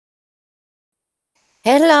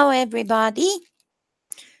Hello, everybody.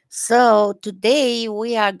 So, today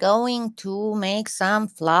we are going to make some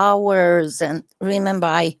flowers. And remember,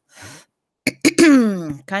 I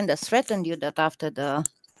kind of threatened you that after the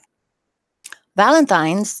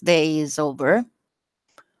Valentine's Day is over,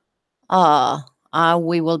 uh,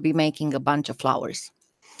 we will be making a bunch of flowers.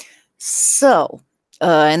 So,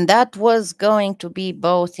 and that was going to be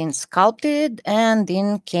both in sculpted and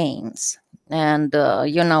in canes. And,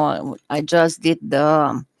 I just did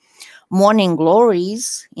the morning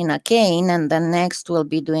glories in a cane, and then next we'll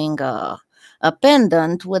be doing a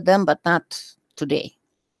pendant with them, but not today.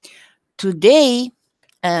 Today,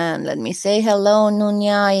 and let me say hello,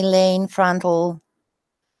 Nunya, Elaine, Frontal,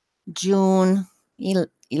 June,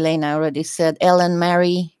 Elaine, I already said, Ellen,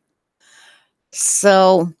 Mary.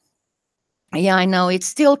 So, yeah, I know it's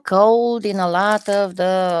still cold in a lot of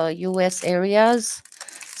the US areas.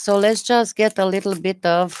 So let's just get a little bit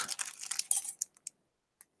of,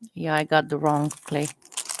 yeah, I got the wrong clay.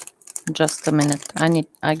 Just a minute.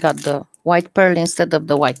 I got the white pearl instead of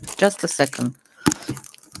the white. Just a second.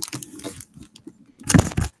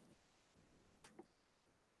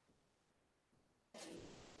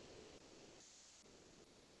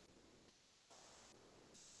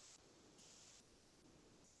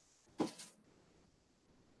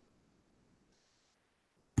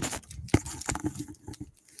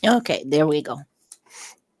 Okay, there we go.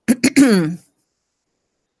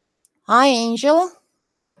 Hi, Angel.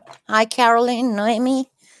 Hi, Caroline, Noemi.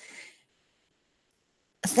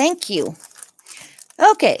 Thank you.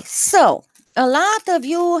 Okay, so a lot of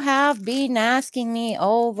you have been asking me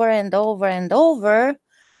over and over and over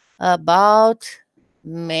about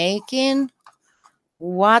making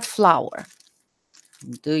what flower.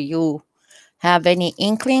 Do you have any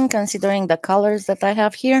inkling considering the colors that I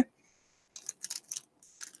have here?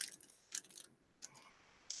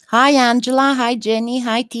 Hi, Angela. Hi, Jenny.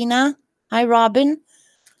 Hi, Tina. Hi, Robin.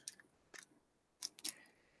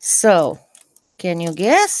 So, can you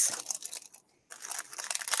guess?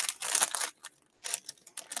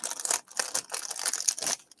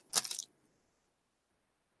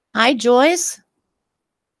 Hi, Joyce.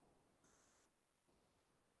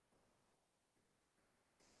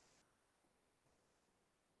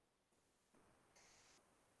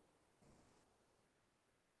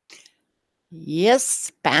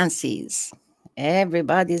 Yes, pansies.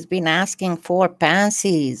 Everybody's been asking for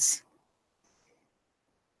pansies.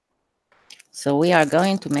 So we are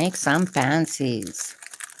going to make some pansies.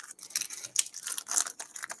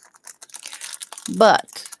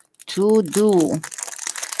 But to do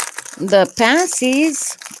the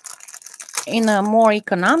pansies in a more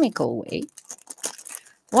economical way,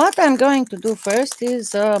 what I'm going to do first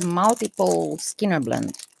is a multiple Skinner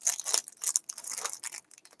blend.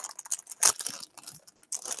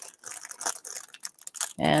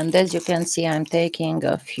 And as you can see, I'm taking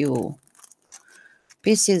a few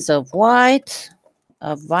pieces of white,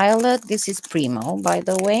 of violet. This is Premo, by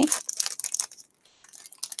the way.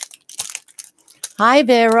 Hi,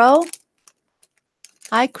 Vero.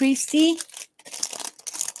 Hi, Christy.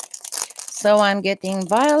 So I'm getting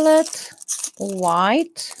violet,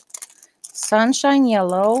 white, sunshine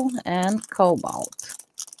yellow, and cobalt.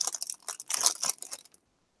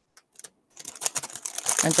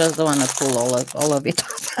 I just don't want to pull all of it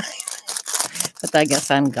off, but I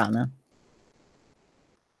guess I'm gonna.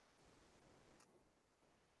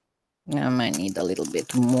 I might need a little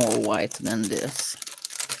bit more white than this.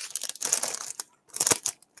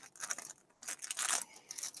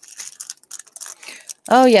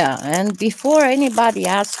 Oh yeah, and before anybody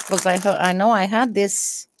asks, because I know I had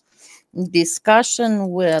this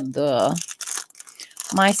discussion with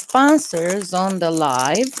my sponsors on the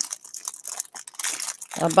live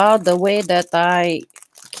about the way that I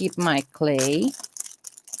keep my clay.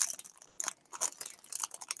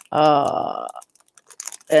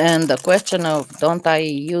 And the question of don't I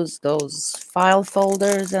use those file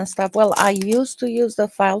folders and stuff? Well, I used to use the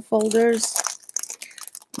file folders.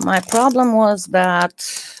 My problem was that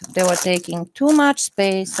they were taking too much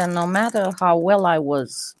space, and no matter how well I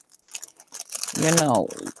was,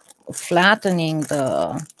 flattening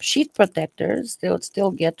the sheet protectors, they would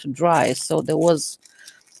still get dry. So there was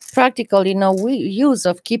practically no use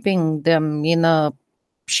of keeping them in a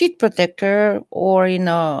sheet protector or in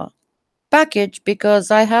a package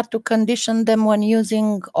because I had to condition them when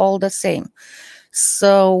using all the same.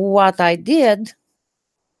 So what I did,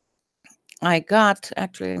 I got,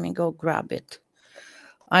 actually, let me go grab it.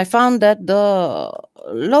 I found that the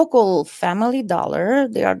local Family Dollar,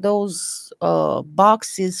 there are those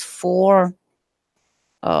boxes for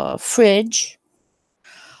fridge,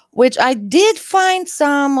 which I did find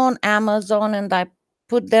some on Amazon, and I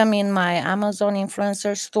put them in my Amazon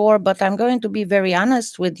influencer store, but I'm going to be very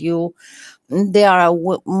honest with you. They are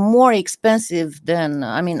more expensive than,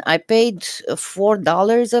 I mean, I paid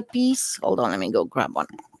 $4 a piece. Hold on, let me go grab one.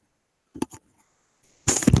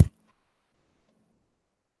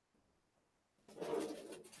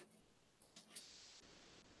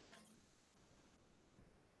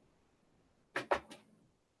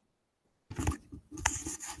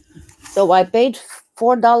 So I paid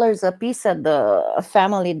 $4 a piece at the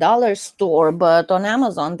Family Dollar store, but on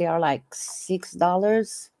Amazon they are like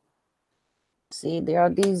 $6. See, there are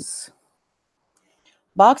these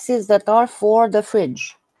boxes that are for the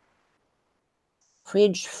fridge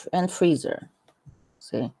and freezer.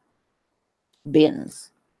 See, bins.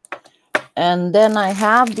 And then I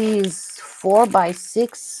have these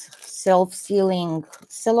 4x6 self-sealing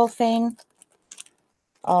cellophane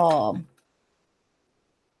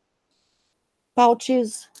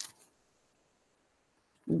pouches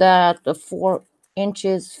that the 4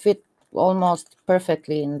 inches fit almost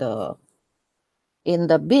perfectly in the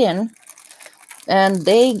bin, and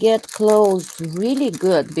they get closed really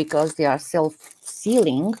good because they are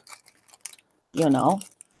self-sealing, you know,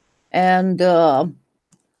 and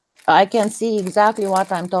I can see exactly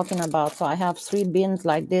what I'm talking about. So I have 3 bins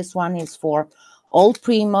like this. One is for old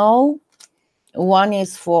Premo, one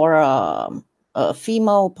is for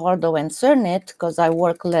Fimo, Pardo, and Cernit, because I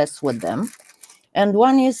work less with them, and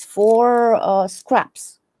one is for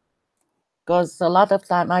scraps, because a lot of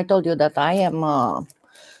time I told you that I am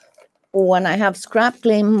when I have scrap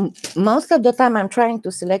clay, most of the time I'm trying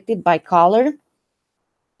to select it by color,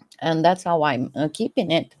 and that's how I'm keeping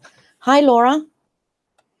it. Hi, Laura.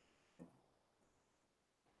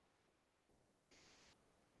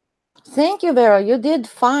 Thank you, Vera. You did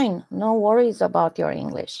fine. No worries about your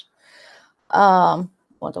English.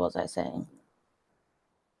 What was I saying?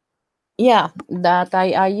 Yeah, that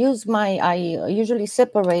I usually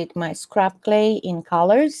separate my scrap clay in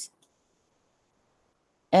colors,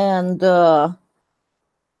 and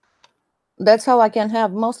that's how I can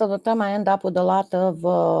have, most of the time I end up with a lot of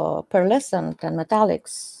pearlescent and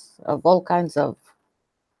metallics of all kinds of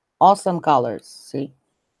awesome colors. See,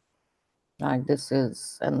 like this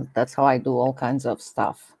is, and that's how I do all kinds of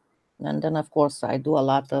stuff. And then of course I do a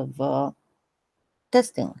lot of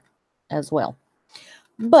testing as well.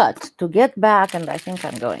 But to get back, and I think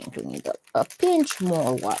I'm going to need a pinch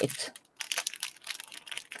more white.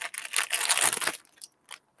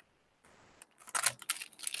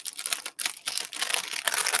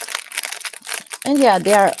 And yeah,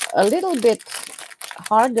 they are a little bit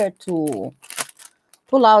harder to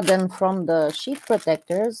pull out than from the sheet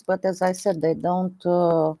protectors, but as I said, they don't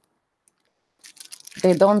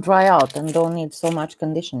dry out and don't need so much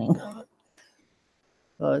conditioning.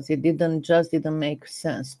 Because it didn't make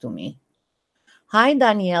sense to me. Hi,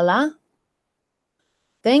 Daniela.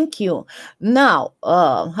 Thank you. Now,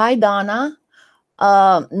 hi, Donna.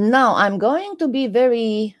 Now I'm going to be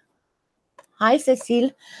very, hi,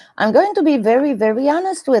 Cecile. I'm going to be very, very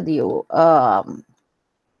honest with you.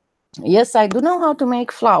 Yes, I do know how to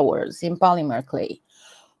make flowers in polymer clay,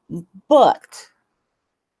 but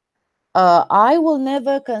I will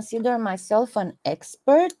never consider myself an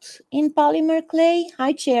expert in polymer clay.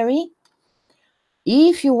 Hi, Cherry.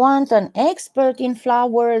 If you want an expert in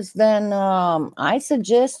flowers, then I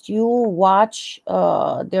suggest you watch,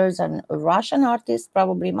 there's a Russian artist,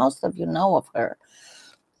 probably most of you know of her.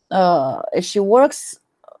 She works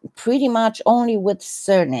pretty much only with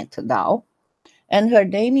Cernit now, and her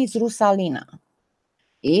name is Rusalina.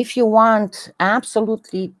 If you want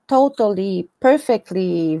absolutely, totally,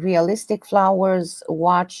 perfectly realistic flowers,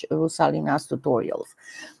 watch Rusalina's tutorials.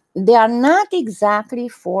 They are not exactly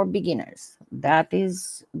for beginners. That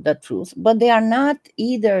is the truth. But they are not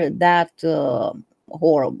either that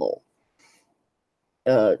horrible.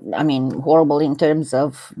 I mean, horrible in terms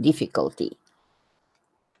of difficulty.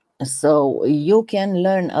 So you can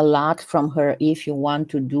learn a lot from her if you want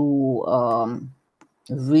to do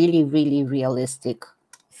really, really realistic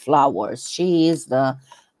flowers. She is the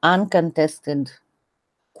uncontested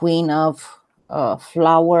queen of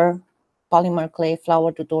polymer clay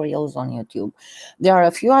flower tutorials on YouTube. There are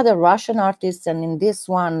a few other Russian artists, and in this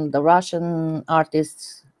one, the Russian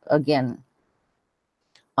artists, again,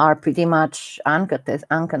 are pretty much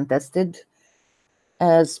uncontested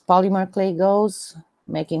as polymer clay goes,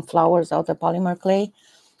 making flowers out of polymer clay.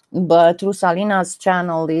 But Rusalina's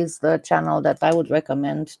channel is the channel that I would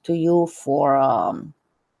recommend to you for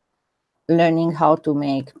learning how to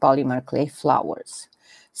make polymer clay flowers.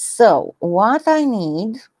 So what I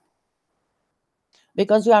need,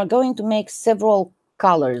 because we are going to make several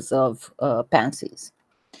colors of pansies.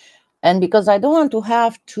 And because I don't want to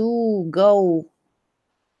have to go,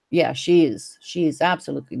 yeah, she is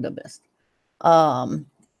absolutely the best.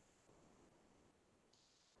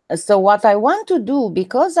 So what I want to do,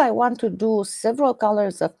 because I want to do several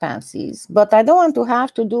colors of Pansies, but I don't want to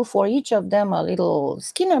have to do for each of them a little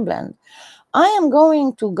Skinner blend, I am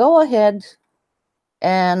going to go ahead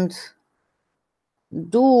and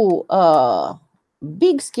do a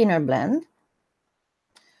big Skinner blend.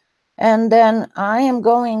 And then I am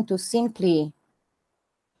going to simply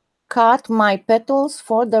cut my petals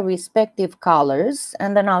for the respective colors.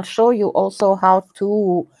 And then I'll show you also how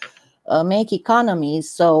to make economies,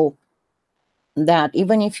 so that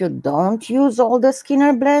even if you don't use all the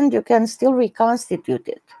Skinner blend, you can still reconstitute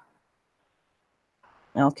it.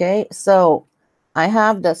 Okay, so I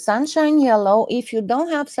have the sunshine yellow. If you don't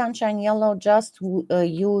have sunshine yellow, just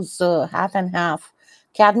use half and half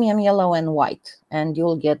cadmium yellow and white, and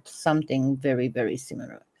you'll get something very, very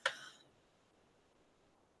similar.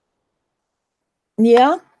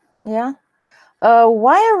 Yeah, yeah.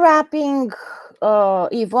 Wire wrapping,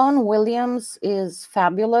 Yvonne Williams is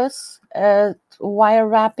fabulous at wire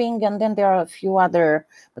wrapping, and then there are a few other,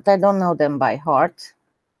 but I don't know them by heart.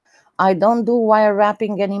 I don't do wire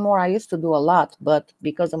wrapping anymore. I used to do a lot, but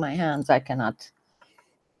because of my hands, I cannot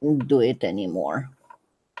do it anymore.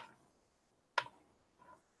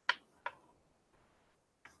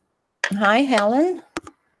 Hi, Helen.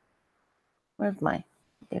 Where's my...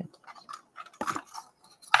 There.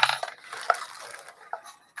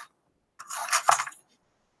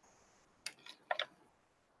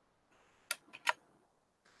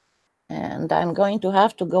 And I'm going to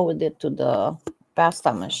have to go with it to the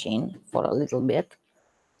pasta machine for a little bit.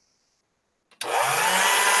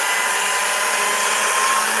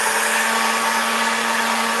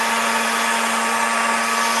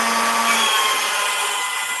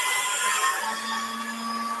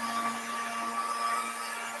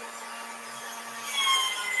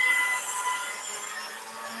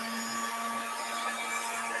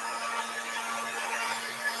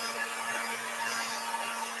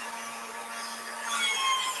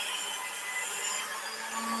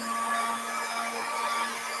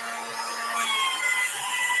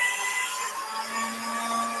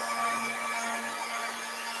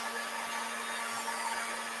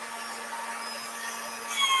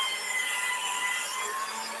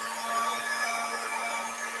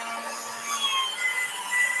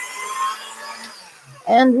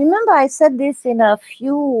 And remember, I said this in a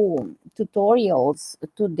few tutorials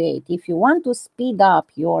to date. If you want to speed up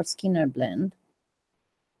your Skinner blend,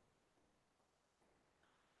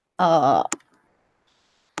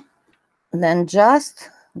 then just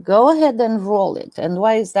go ahead and roll it. And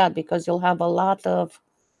why is that? Because you'll have a lot of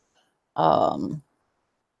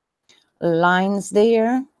lines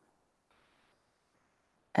there,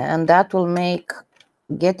 and that will make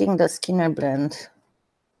getting the Skinner blend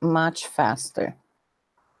much faster.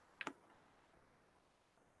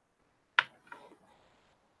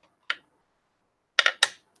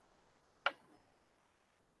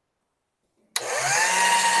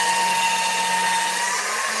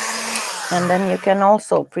 And then you can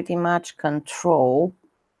also pretty much control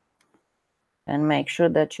and make sure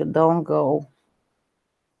that you don't go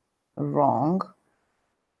wrong.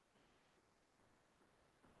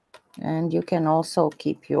 And you can also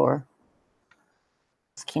keep your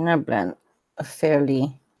Skinner blend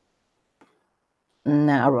fairly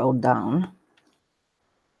narrowed down.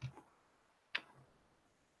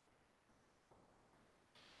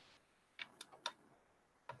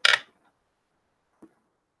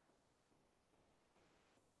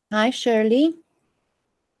 Hi, Shirley.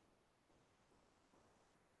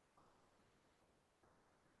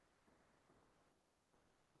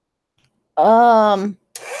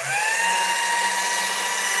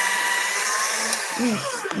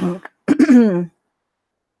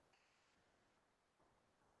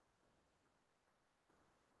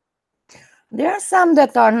 There are some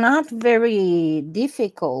that are not very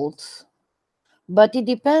difficult, but it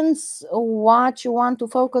depends what you want to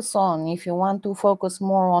focus on. If you want to focus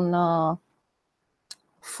more on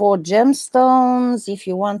for gemstones, if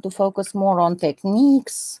you want to focus more on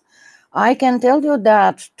techniques, I can tell you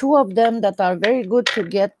that two of them that are very good to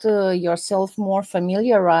get yourself more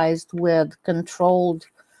familiarized with controlled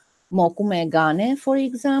mokumegane, for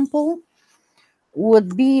example,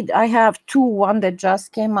 would be, I have two, one that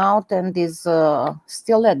just came out and is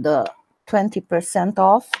still at the 20%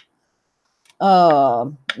 off,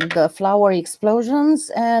 the flower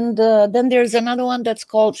explosions, and then there's another one that's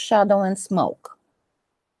called Shadow and Smoke.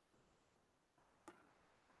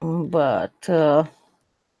 But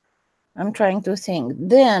I'm trying to think.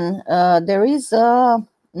 Then there is a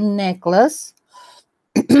necklace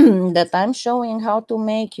that I'm showing how to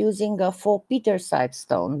make using a faux petersite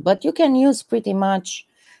stone, but you can use pretty much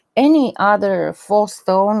any other faux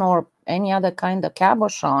stone or any other kind of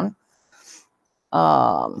cabochon.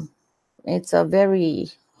 It's a very,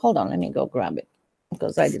 hold on, let me go grab it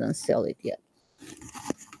because I didn't sell it yet.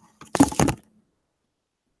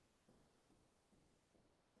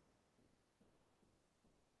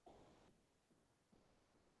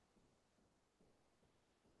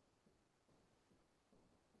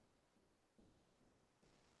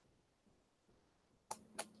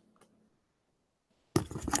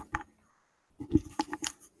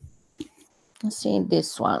 See,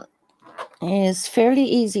 this one is fairly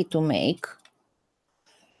easy to make,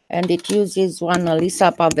 and it uses one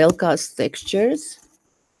Lisa Pavelka's textures.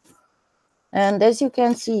 And as you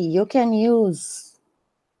can see, you can use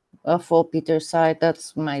a faux petersite.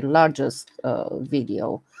 That's my largest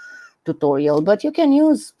video tutorial, but you can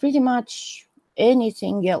use pretty much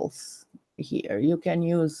anything else here. You can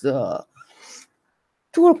use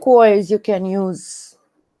turquoise, you can use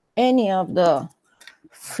any of the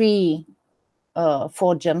free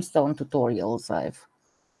for gemstone tutorials I've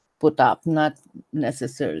put up, not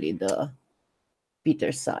necessarily the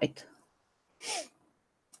petersite.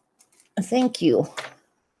 Thank you.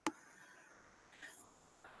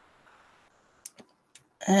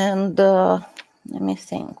 And let me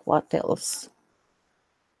think, what else?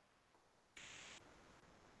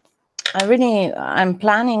 I'm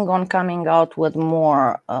planning on coming out with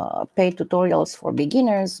more paid tutorials for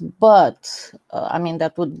beginners, but I mean,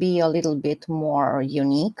 that would be a little bit more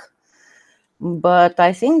unique. But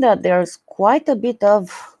I think that there's quite a bit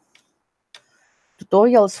of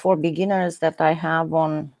tutorials for beginners that I have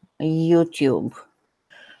on YouTube.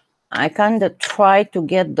 I kind of try to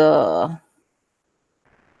get the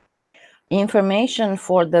information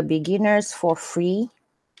for the beginners for free,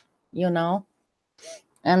 you know,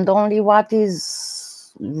 and only what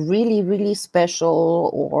is really, really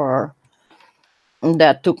special or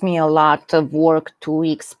that took me a lot of work to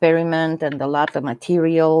experiment and a lot of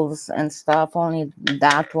materials and stuff. Only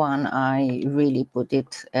that one I really put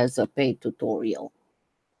it as a paid tutorial.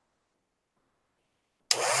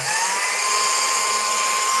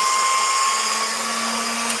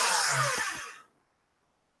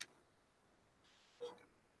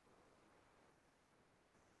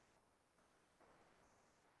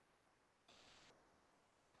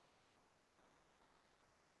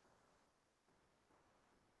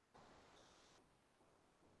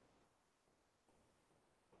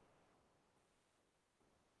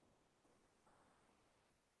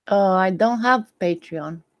 I don't have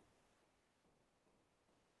Patreon.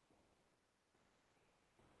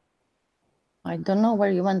 I don't know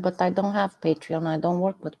where you went, but I don't have Patreon. I don't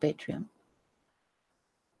work with Patreon.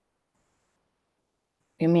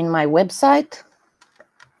 You mean my website?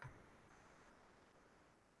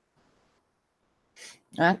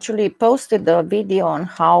 I actually posted a video on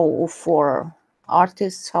how for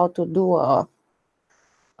artists how to do a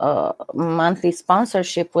monthly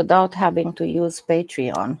sponsorship without having to use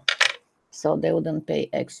Patreon, so they wouldn't pay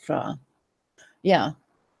extra. Yeah,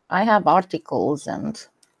 I have articles and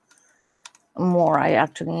more. I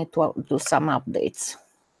actually need to do some updates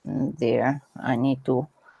there. I need to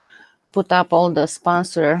put up all the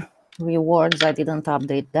sponsor rewards. I didn't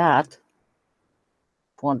update that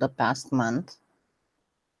for the past month.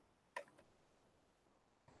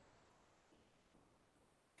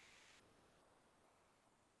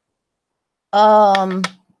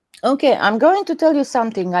 Okay, I'm going to tell you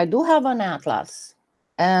something. I do have an atlas,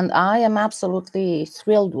 and I am absolutely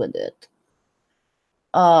thrilled with it.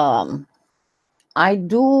 I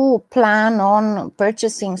do plan on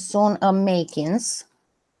purchasing soon a Makins,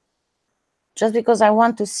 just because I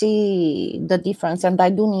want to see the difference, and I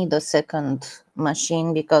do need a second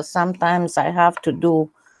machine because sometimes I have to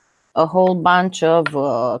do a whole bunch of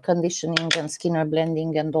conditioning and skinner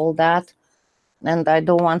blending and all that, and I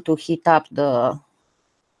don't want to heat up the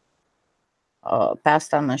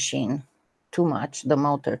pasta machine too much, the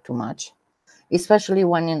motor too much, especially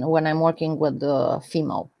when I'm working with the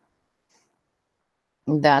Fimo.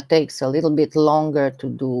 That takes a little bit longer to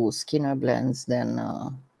do skinner blends than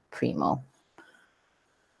Premo.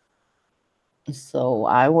 So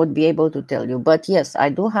I would be able to tell you. But yes, I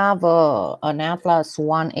do have an Atlas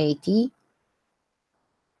 180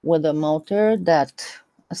 with a motor that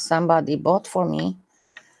somebody bought for me,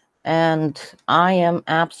 and I am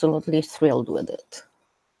absolutely thrilled with it.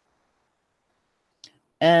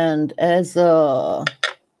 And as a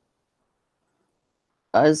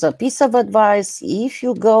piece of advice, if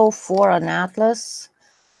you go for an Atlas,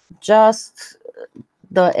 just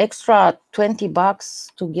the extra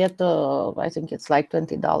 $20 to get I think it's like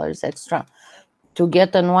 $20 extra to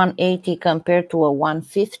get an 180 compared to a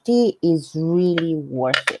 150 is really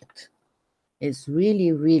worth it. It's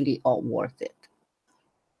really, really all worth it.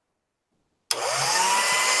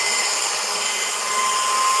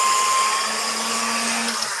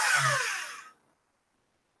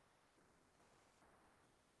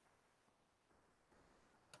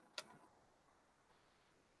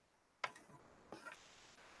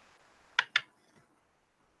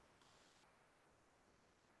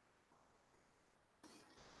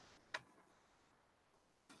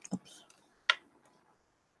 Oops.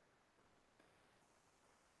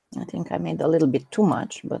 I think I made a little bit too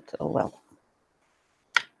much, but oh well.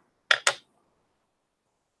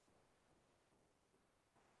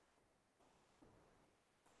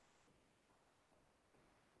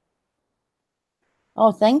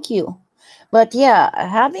 Oh, thank you. But yeah,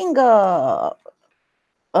 having a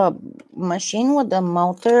machine with a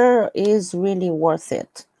motor is really worth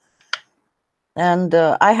it. And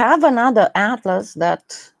I have another Atlas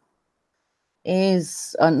that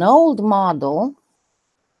is an old model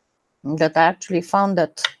that I actually found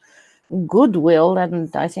at Goodwill,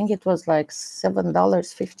 and I think it was like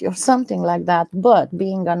 $7.50 or something like that. But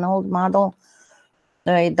being an old model,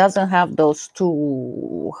 it doesn't have those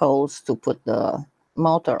two holes to put the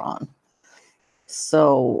motor on.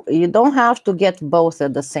 So you don't have to get both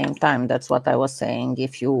at the same time. That's what I was saying.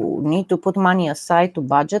 If you need to put money aside to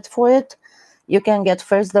budget for it, you can get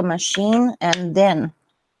first the machine and then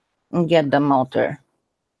get the motor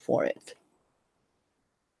for it.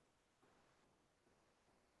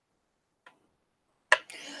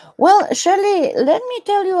 Well, Shirley, let me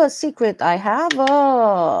tell you a secret. I have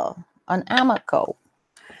an Amaco.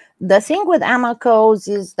 The thing with Amacos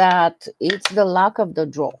is that it's the luck of the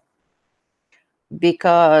draw,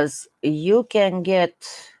 because you can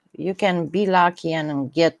be lucky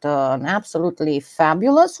and get an absolutely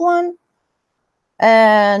fabulous one,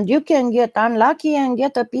 and you can get unlucky and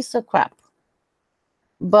get a piece of crap.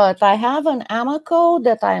 But I have an Amaco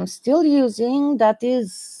that I'm still using that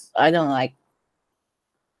is, I don't know, like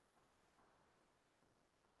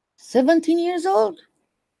 17 years old,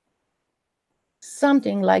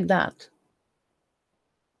 something like that.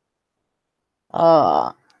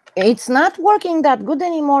 It's not working that good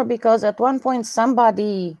anymore because at one point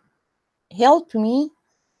somebody helped me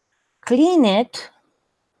clean it,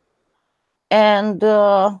 and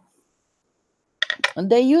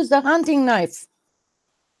they used a hunting knife.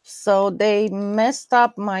 So they messed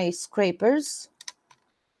up my scrapers.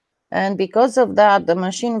 And because of that, the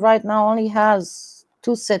machine right now only has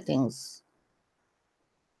two settings.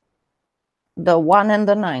 The 1 and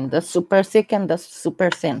the 9, the super thick and the super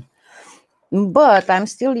thin. But I'm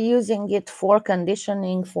still using it for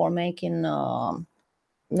conditioning, for making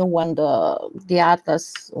when the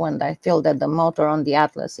Atlas, when I feel that the motor on the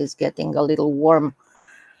Atlas is getting a little warm,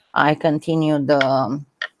 I continue the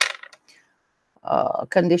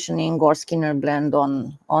conditioning or Skinner blend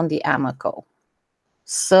on the Amaco.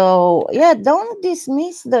 So yeah, don't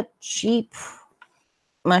dismiss the cheap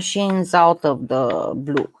machines out of the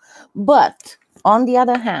blue. But on the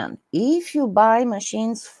other hand, if you buy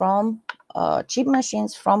machines from cheap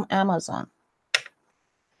machines from Amazon,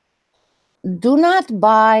 do not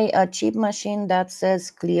buy a cheap machine that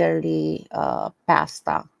says clearly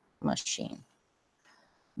pasta machine,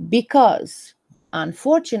 because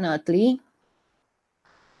unfortunately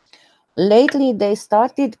lately they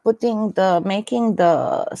started making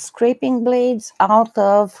the scraping blades out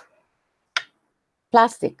of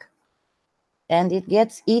plastic, and it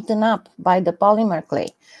gets eaten up by the polymer clay.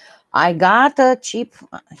 I got a cheap,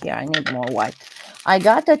 here I need more white. I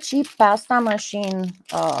got a cheap pasta machine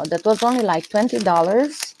that was only like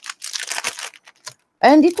 $20,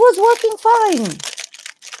 and it was working fine.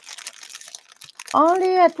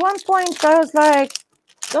 Only at one point I was like,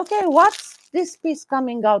 okay, what's this piece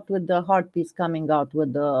coming out with the hard piece coming out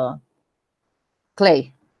with the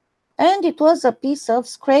clay? And it was a piece of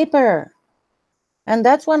scraper. And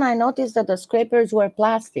that's when I noticed that the scrapers were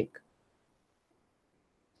plastic.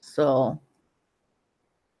 So,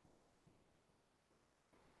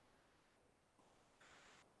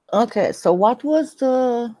 okay, so what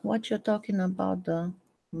you're talking about, the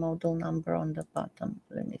model number on the bottom?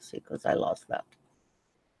 Let me see, because I lost that.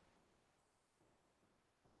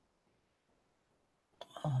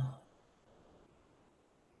 Oh.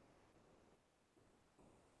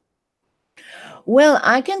 Well,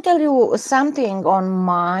 I can tell you something on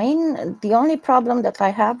mine. The only problem that I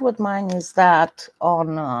have with mine is that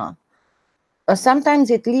on sometimes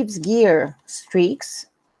it leaves gear streaks.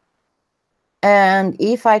 And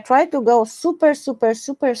if I try to go super, super,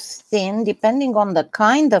 super thin, depending on the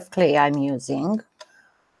kind of clay I'm using,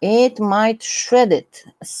 it might shred it.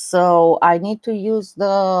 So I need to use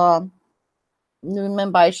the,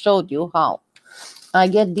 remember I showed you how. I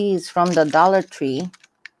get these from the Dollar Tree.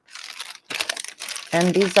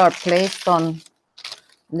 And these are placed on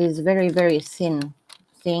these very, very thin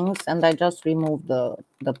things. And I just remove the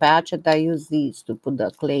patch, and I use these to put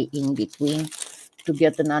the clay in between to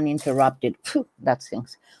get an uninterrupted, that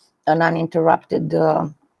stinks, an uninterrupted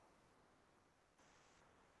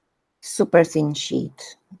super thin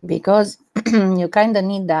sheet, because you kind of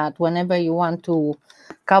need that whenever you want to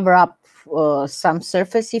cover up some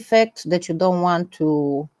surface effect that you don't want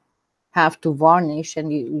to have to varnish,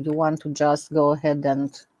 and you want to just go ahead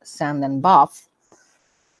and sand and buff.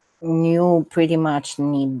 You pretty much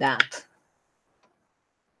need that.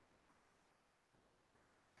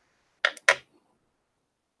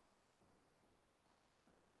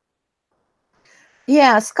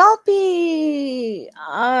 Yeah, Scalpy,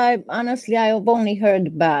 I honestly, I've only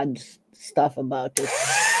heard bad stuff about it.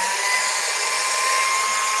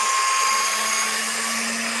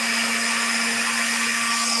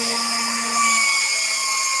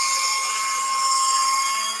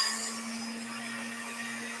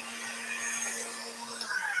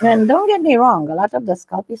 And don't get me wrong, a lot of the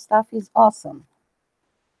Scalpy stuff is awesome.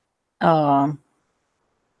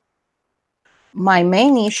 My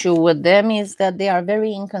main issue with them is that they are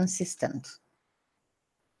very inconsistent.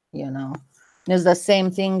 You know, it's the same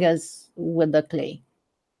thing as with the clay.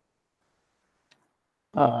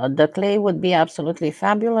 The clay would be absolutely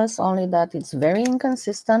fabulous, only that it's very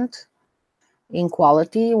inconsistent in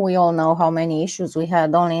quality. We all know how many issues we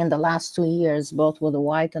had only in the last 2 years, both with the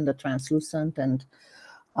white and the translucent and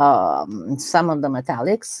some of the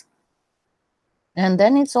metallics. And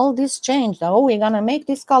then it's all this changed. Oh, we're going to make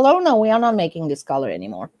this color. No, we are not making this color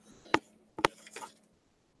anymore.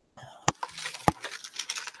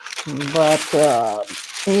 But,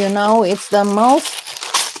 you know, it's the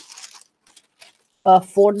most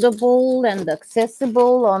affordable and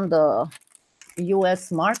accessible on the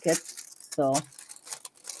US market. So,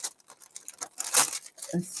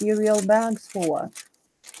 cereal bags for what?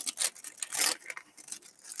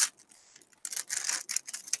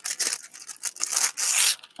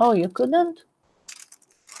 Oh, you couldn't?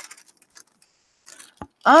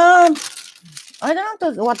 I don't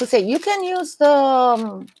know what to say. You can use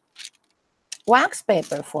the wax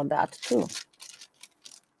paper for that too.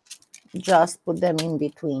 Just put them in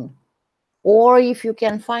between. Or if you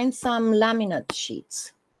can find some laminate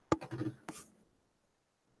sheets,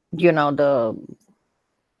 you know, the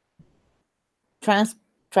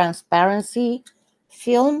transparency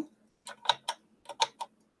film.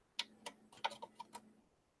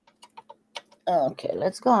 Okay,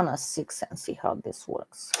 let's go on a 6 and see how this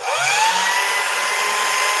works.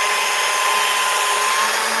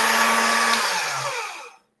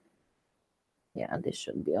 Yeah, this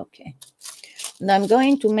should be okay. And I'm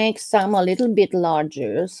going to make some a little bit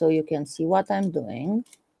larger so you can see what I'm doing.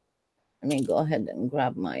 Let me go ahead and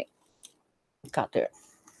grab my cutter.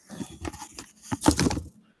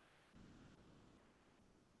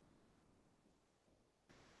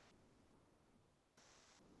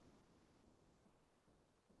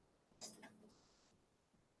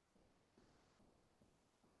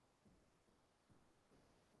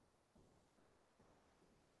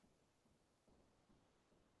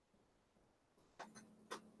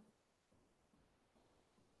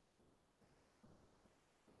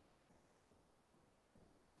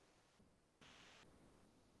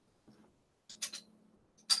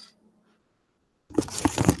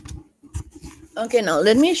 Okay, now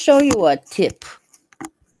let me show you a tip.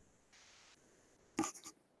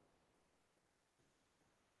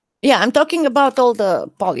 Yeah, I'm talking about all the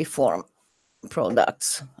Polyform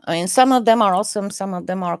products. I mean, some of them are awesome, some of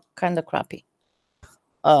them are kind of crappy.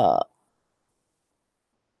 Let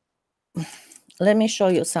me show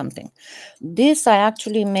you something. This I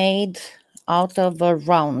actually made out of a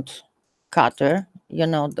round cutter, you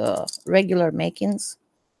know, the regular makings.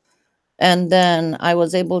 And then I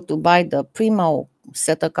was able to buy the Premo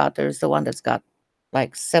set of cutters, the one that's got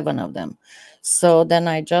like 7 of them. So then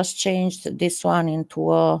I just changed this one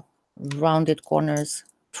into a rounded corners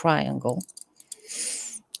triangle.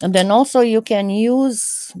 And then also you can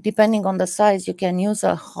use, depending on the size, you can use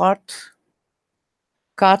a heart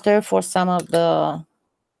cutter for some of the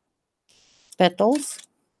petals.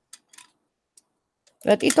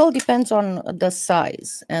 But it all depends on the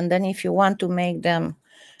size. And then if you want to make them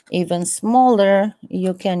even smaller,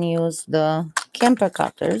 you can use the camper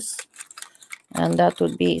cutters. And that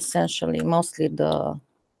would be essentially mostly the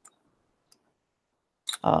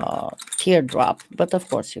teardrop, but of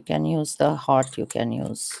course you can use the heart, you can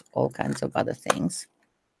use all kinds of other things.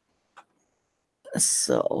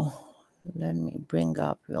 So let me bring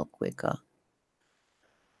up real quick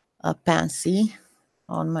a pansy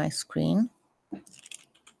on my screen.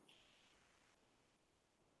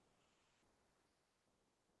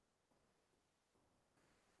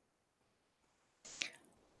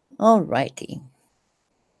 All righty.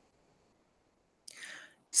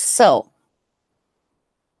 So,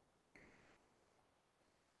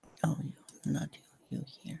 oh, not you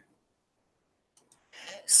here.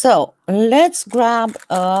 So let's grab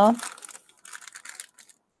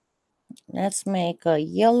let's make a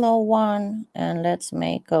yellow one and let's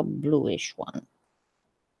make a bluish one.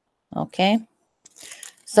 Okay.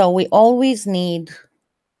 So we always need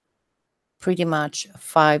pretty much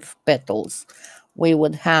 5 petals. We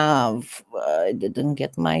would have, I didn't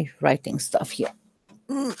get my writing stuff here.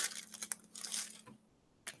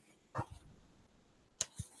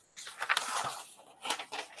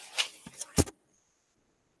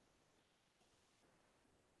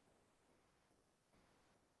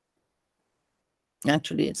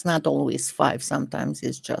 Actually, it's not always 5. Sometimes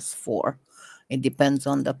it's just 4. It depends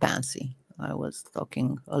on the pansy. I was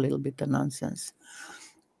talking a little bit of nonsense.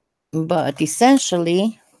 But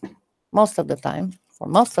essentially, most of the time, for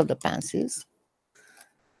most of the pansies,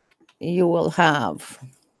 you will have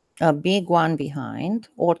a big one behind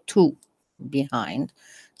or 2 behind.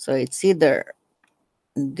 So it's either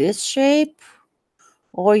this shape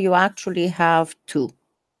or you actually have 2.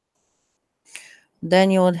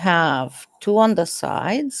 Then you would have 2 on the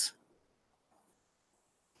sides.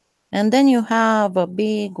 And then you have a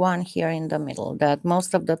big one here in the middle that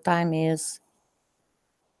most of the time is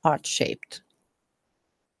heart-shaped.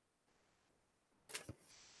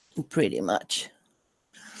 Pretty much.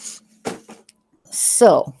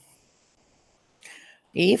 So,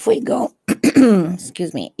 if we go,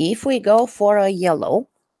 excuse me, if we go for a yellow,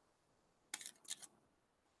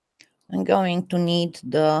 I'm going to need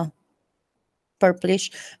the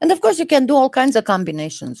purplish. And of course, you can do all kinds of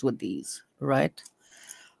combinations with these, right?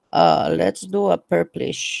 Let's do a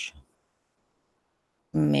purplish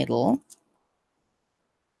middle.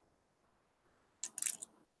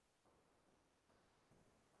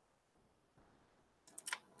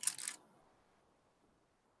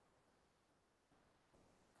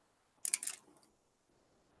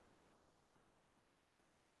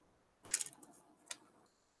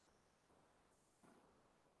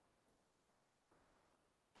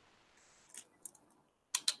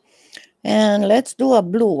 And let's do a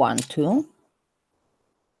blue one too.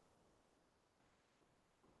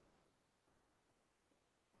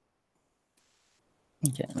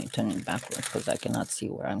 Okay, let me turn it backwards because I cannot see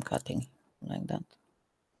where I'm cutting like that.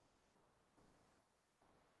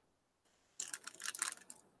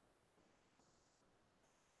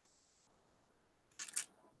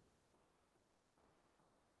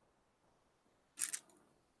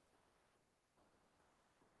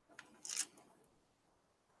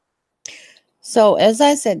 So as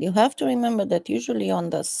I said, you have to remember that usually on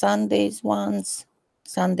the Sundays lives,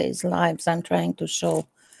 I'm trying to show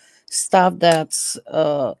stuff that's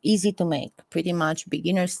easy to make, pretty much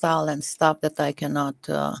beginner style and stuff that I cannot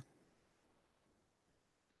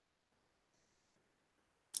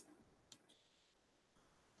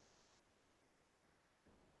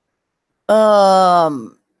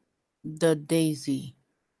the daisy,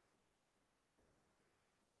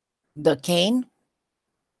 the cane.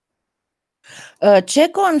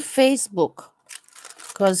 Check on Facebook,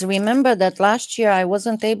 because remember that last year I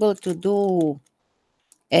wasn't able to do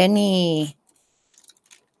any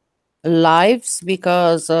lives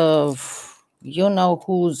because of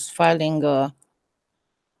who's filing a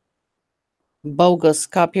bogus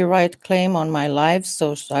copyright claim on my lives,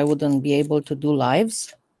 so I wouldn't be able to do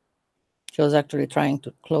lives. She was actually trying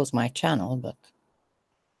to close my channel, but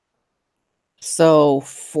so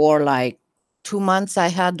for like 2 months I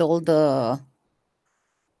had all the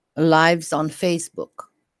lives on Facebook.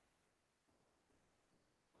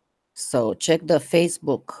 So check the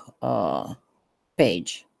Facebook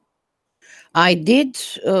page. I did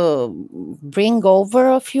bring over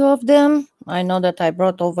a few of them. I know that I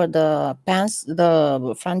brought over the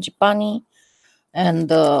frangipani, and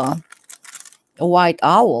the white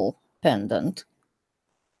owl pendant.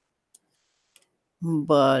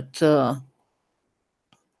 But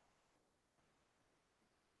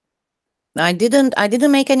I didn't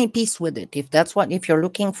make any piece with it. If you're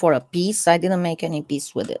looking for a piece, I didn't make any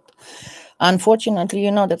piece with it. Unfortunately,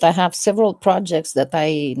 you know that I have several projects that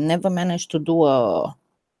I never managed to do a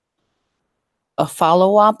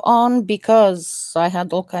follow-up on because I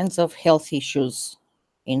had all kinds of health issues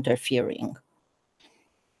interfering.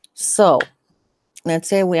 So let's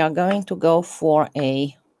say we are going to go for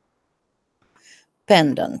a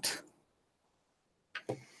pendant.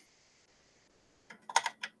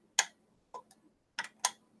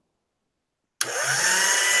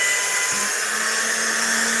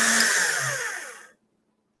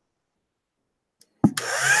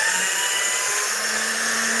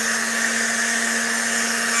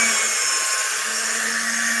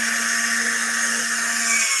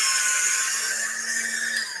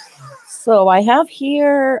 So I have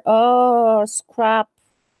here a scrap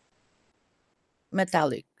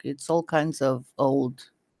metallic. It's all kinds of old.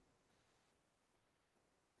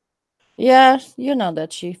 Yeah, you know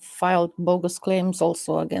that she filed bogus claims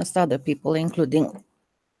also against other people, including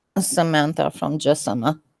Samantha from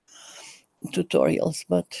Jessama tutorials.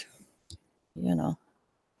 But, you know,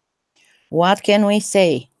 what can we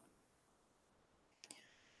say?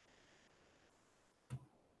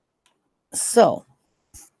 So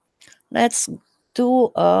let's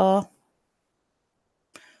do a...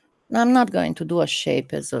 I'm not going to do a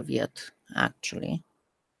shape as of yet, actually.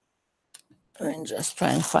 And just try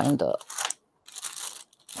and find a...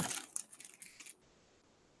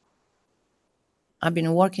 I've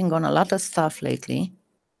been working on a lot of stuff lately,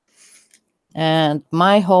 and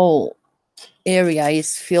my whole area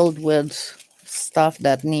is filled with stuff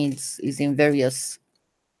that is in various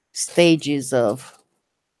stages of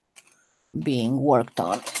being worked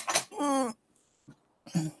on.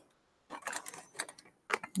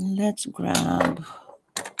 Let's grab...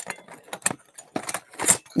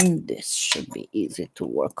 This should be easy to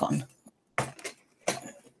work on.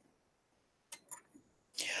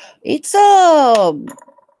 It's a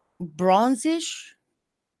bronzish.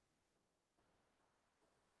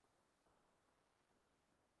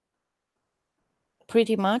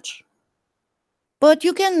 Pretty much. But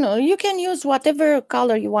you can use whatever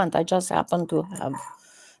color you want. I just happen to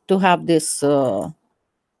have this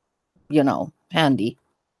handy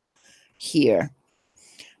here.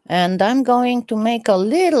 And I'm going to make a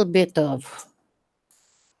little bit of,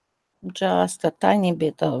 just a tiny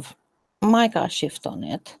bit of mica shift on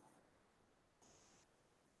it.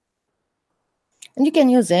 And you can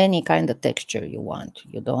use any kind of texture you want.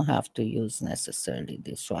 You don't have to use necessarily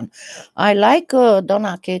this one. I like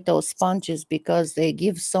Donna Kato sponges because they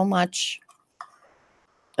give so much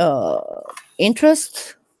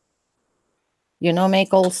interest.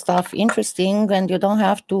 Make all stuff interesting, and you don't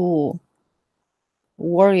have to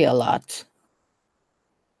worry a lot,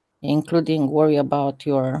 including worry about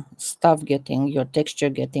your texture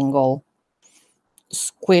getting all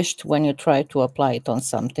squished when you try to apply it on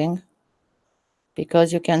something,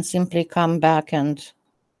 because you can simply come back and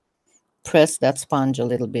press that sponge a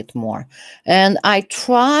little bit more. And I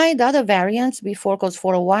tried other variants before, because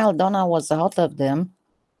for a while Donna was out of them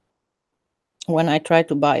when I tried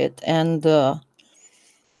to buy it, and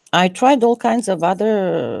I tried all kinds of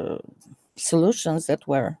other solutions that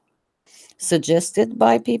were suggested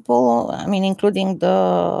by people, I mean, including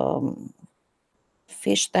the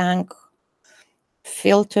fish tank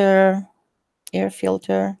filter, air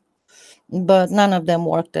filter, but none of them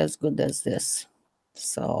worked as good as this.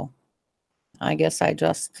 So I guess I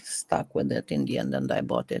just stuck with it in the end, and I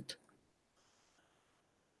bought it.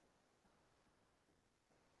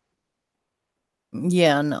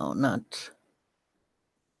 Yeah, no, not...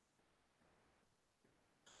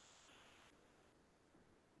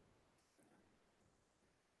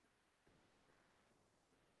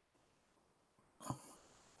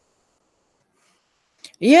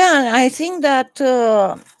 Yeah, I think that,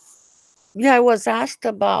 I was asked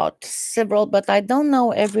about several, but I don't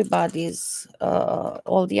know everybody's,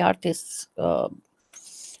 all the artists'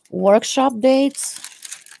 workshop dates.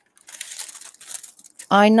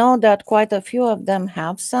 I know that quite a few of them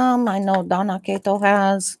have some. I know Donna Kato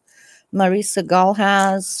has, Marisa Gall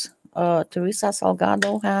has, Teresa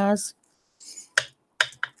Salgado has.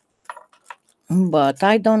 But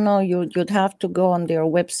I don't know, you'd have to go on their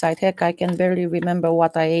website. Heck, I can barely remember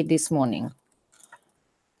what I ate this morning.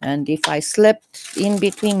 And if I slept in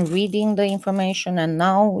between reading the information and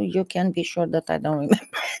now, you can be sure that I don't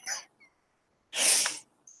remember.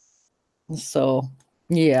 So,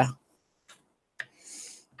 yeah.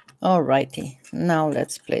 Alrighty. Now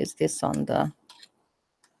let's place this on the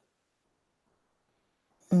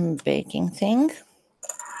baking thing.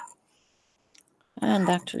 And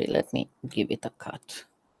actually, let me give it a cut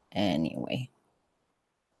anyway.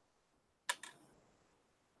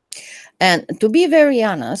 And to be very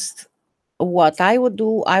honest, what I would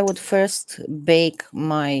do, I would first bake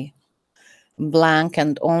my blank,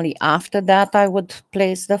 and only after that I would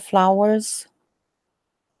place the flowers.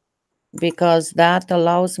 because that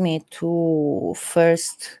allows me to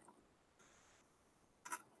first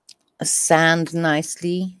sand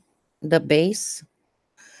nicely the base.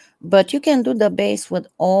 But you can do the base with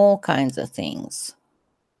all kinds of things.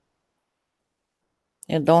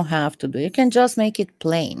 You don't have to do, you can just make it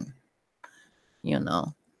plain, you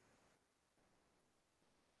know.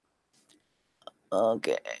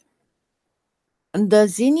 Okay. The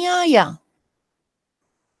zinnia, yeah.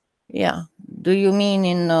 Yeah. Do you mean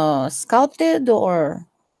in sculpted or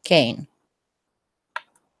cane?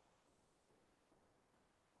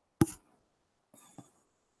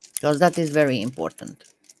 Because that is very important.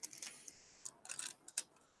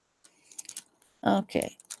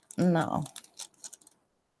 Okay. Now,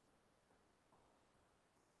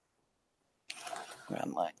 grab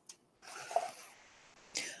my.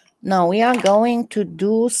 Now we are going to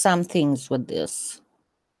do some things with this.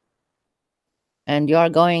 And you are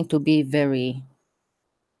going to be very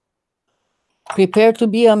prepared to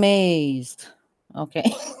be amazed.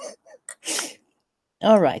 Okay.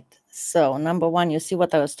 All right. So number one, you see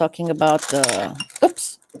what I was talking about? The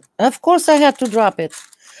oops. Of course I had to drop it.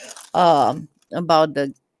 About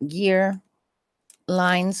the gear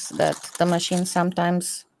lines that the machine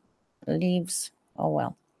sometimes leaves. Oh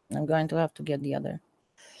well, I'm going to have to get the other.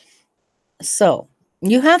 So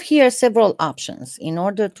you have here several options in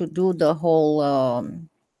order to do the whole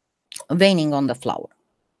veining on the flower.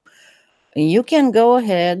 You can go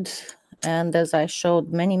ahead and, as I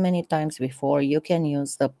showed many times before, you can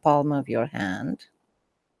use the palm of your hand.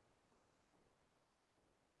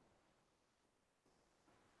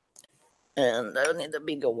 And I need a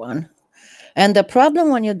bigger one. And the problem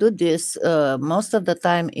when you do this most of the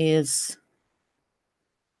time is,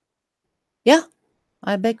 yeah,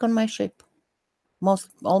 I bake on my shape.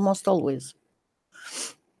 Almost always.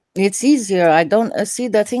 It's easier. I don't see,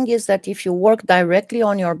 the thing is that if you work directly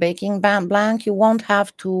on your baking blank, you won't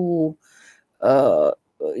have to, uh,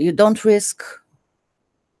 you don't risk,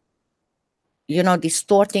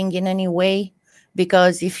 distorting in any way,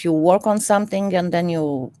 because if you work on something and then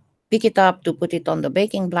you pick it up to put it on the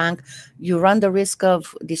baking blank, you run the risk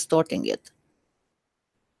of distorting it.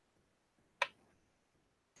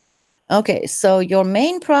 Okay, so your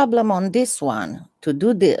main problem on this one to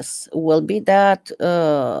do this will be that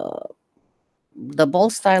the ball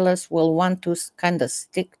stylus will want to kind of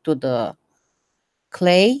stick to the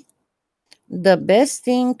clay. The best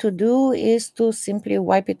thing to do is to simply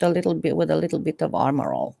wipe it a little bit with a little bit of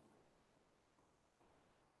Armor All.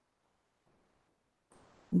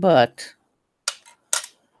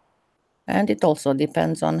 And it also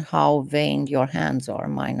depends on how veined your hands are.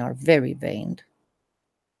 Mine are very veined.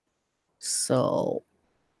 So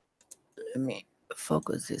let me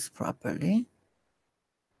focus this properly.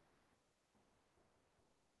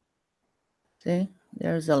 See,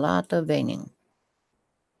 there's a lot of veining.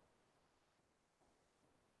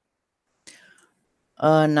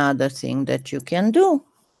 Another thing that you can do,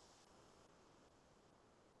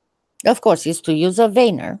 of course, is to use a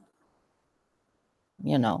veiner,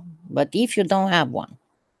 but if you don't have one,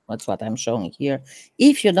 that's what I'm showing here.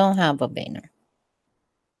 If you don't have a veiner,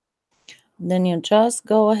 then you just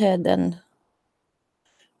go ahead and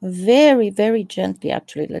very gently,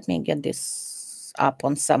 actually, let me get this up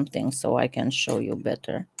on something so I can show you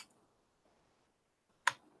better.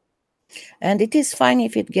 And it is fine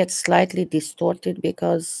if it gets slightly distorted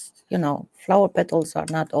because, flower petals are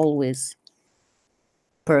not always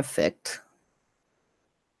perfect.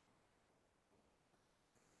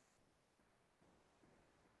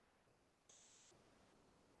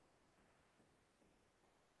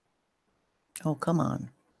 Oh, come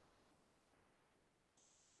on.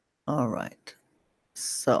 All right.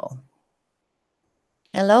 So,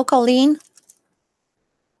 hello, Colleen.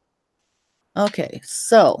 Okay,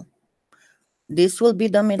 so this will be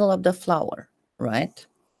the middle of the flower, right?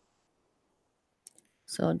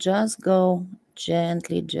 So just go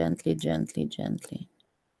gently.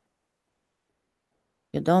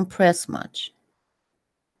 You don't press much.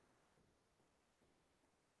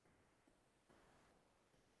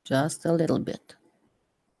 Just a little bit.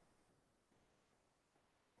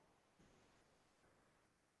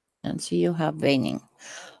 And see, you have veining.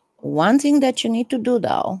 One thing that you need to do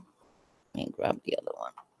though, let me grab the other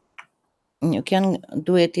one. You can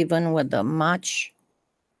do it even with a much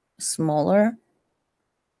smaller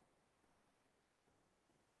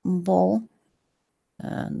ball.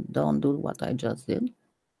 And don't do what I just did.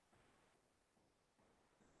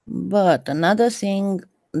 But another thing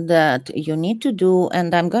that you need to do,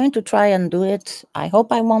 and I'm going to try and do it, I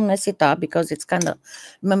hope I won't mess it up because it's kind of,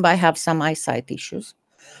 remember I have some eyesight issues.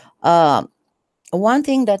 one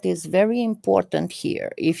thing that is very important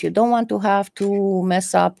here, if you don't want to have to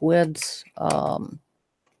mess up with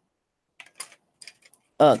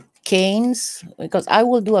canes, because I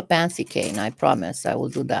will do a pansy cane, I promise I will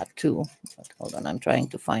do that too. But hold on, I'm trying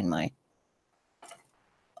to find my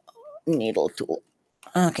needle tool.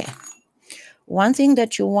 Okay. One thing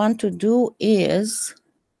that you want to do is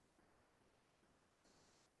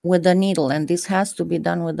with the needle, and this has to be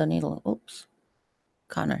done with the needle. Oops,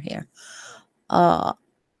 corner here.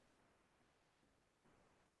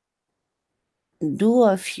 Do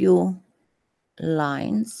a few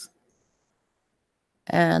lines,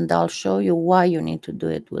 and I'll show you why you need to do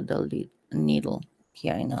it with the needle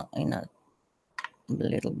here in a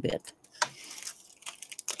little bit.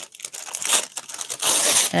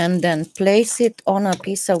 And then place it on a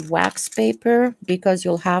piece of wax paper, because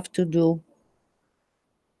you'll have to do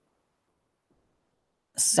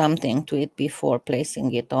something to it before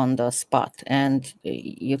placing it on the spot, and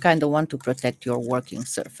you kind of want to protect your working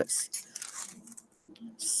surface.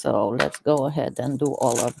 So let's go ahead and do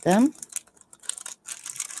all of them.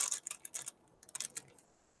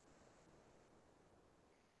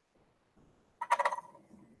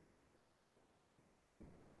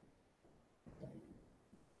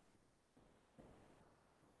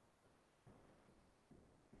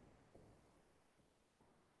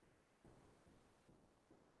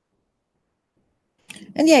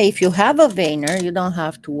 And yeah, if you have a veiner, you don't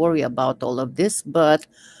have to worry about all of this. But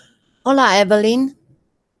hola, Evelyn.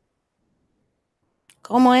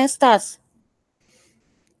 ¿Cómo estás?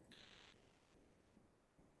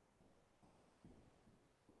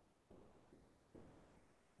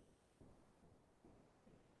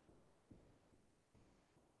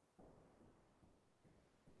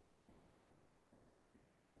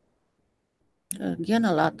 Again,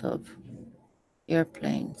 a lot of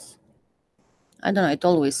airplanes. I don't know, it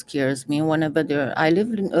always scares me whenever I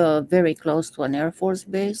live very close to an Air Force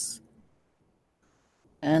base.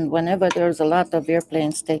 And whenever there's a lot of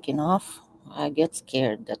airplanes taking off, I get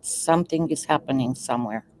scared that something is happening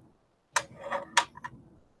somewhere.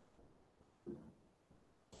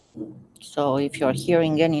 So if you're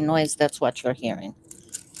hearing any noise, that's what you're hearing.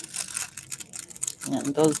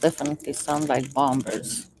 And those definitely sound like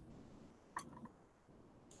bombers.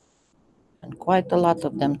 And quite a lot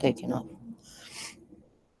of them taking off.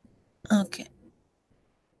 Okay.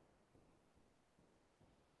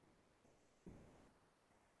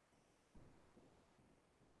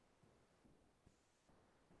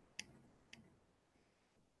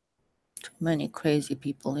 Too many crazy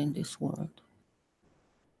people in this world.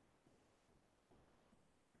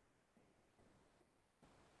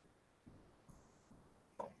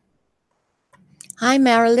 Hi,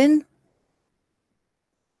 Marilyn.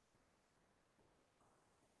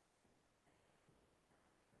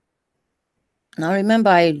 Now remember,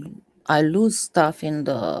 I lose stuff in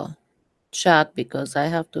the chat because I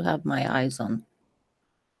have to have my eyes on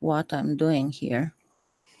what I'm doing here.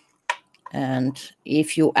 And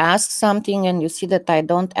if you ask something and you see that I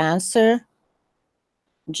don't answer,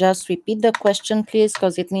 just repeat the question, please,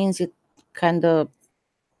 because it means it kind of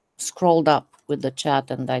scrolled up with the chat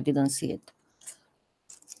and I didn't see it.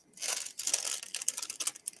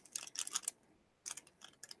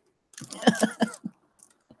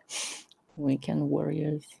 Weekend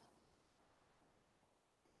warriors.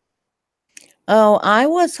 Oh, I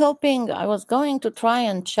was hoping, I was going to try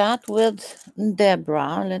and chat with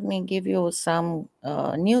Deborah. Let me give you some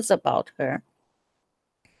news about her.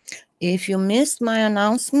 If you missed my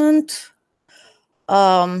announcement,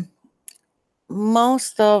 most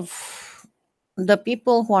of the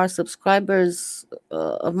people who are subscribers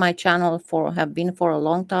of my channel have been for a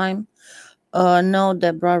long time know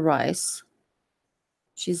Deborah Rice.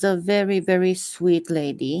 She's a very, very sweet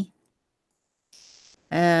lady.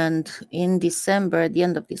 And in December, at the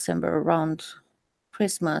end of December, around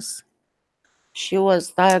Christmas, she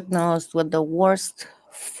was diagnosed with the worst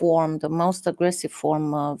form, the most aggressive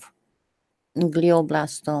form of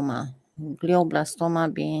glioblastoma.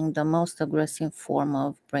 Glioblastoma being the most aggressive form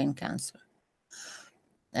of brain cancer.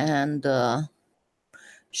 And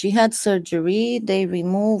she had surgery. They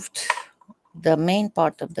removed the main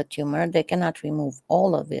part of the tumor. They cannot remove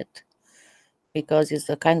all of it because it's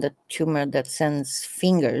the kind of tumor that sends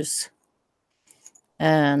fingers.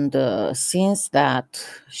 And since that,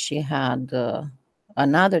 she had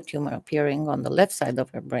another tumor appearing on the left side of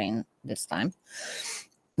her brain this time.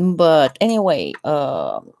 But anyway, she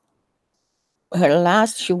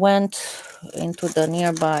went into the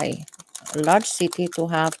nearby large city to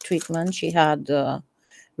have treatment. She had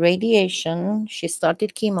radiation. She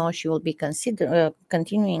started chemo. She will be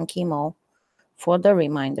continuing chemo for the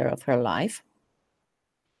remainder of her life.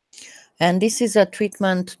 And this is a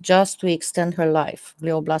treatment just to extend her life.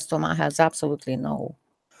 Glioblastoma has absolutely no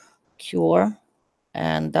cure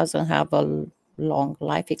and doesn't have a long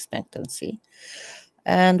life expectancy.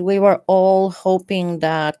 And we were all hoping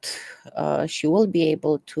that she will be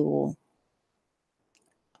able to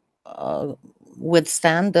uh,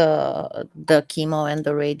 withstand the chemo and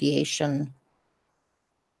the radiation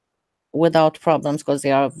without problems, because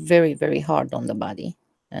they are very, very hard on the body,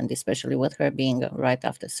 and especially with her being right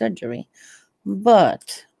after surgery.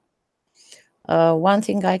 But one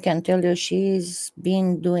thing I can tell you, she's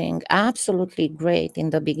been doing absolutely great. In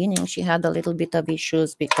the beginning, she had a little bit of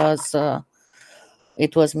issues because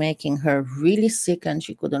it was making her really sick and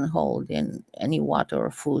she couldn't hold in any water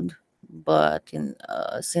or food. But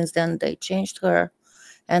since then, they changed her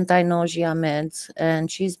anti-nausea meds, and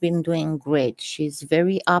she's been doing great. She's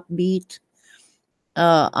very upbeat.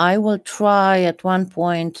 I will try at one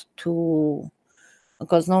point to,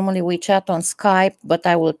 because normally we chat on Skype, but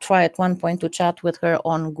I will try at one point to chat with her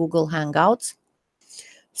on Google Hangouts.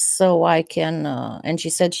 So I can, and she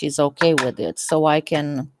said she's okay with it. So I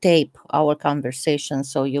can tape our conversation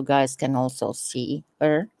so you guys can also see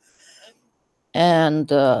her. And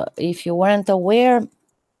if you weren't aware,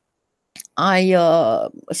 I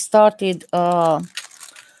started a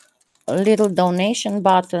little donation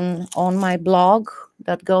button on my blog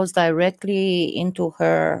that goes directly into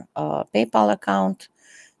her PayPal account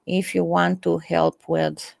if you want to help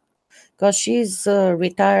with, because she's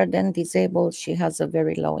retired and disabled. She has a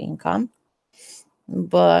very low income.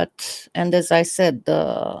 But, and as I said,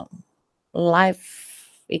 the life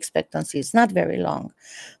expectancy is not very long.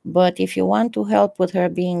 But if you want to help with her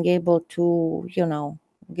being able to,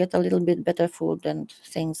 get a little bit better food and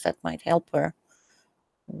things that might help her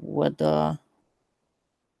with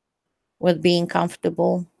being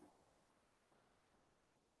comfortable.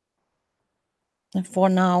 For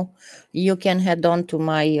now, you can head on to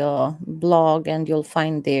my blog and you'll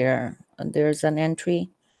find there's an entry,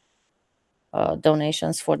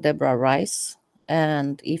 donations for Deborah Rice.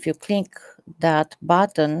 And if you click that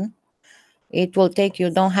button, it will take you,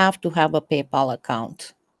 don't have to have a PayPal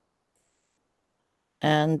account.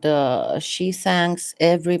 And she thanks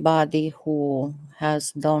everybody who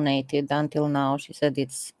has donated until now. She said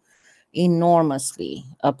it's enormously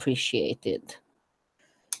appreciated.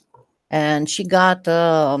 And she got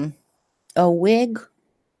a wig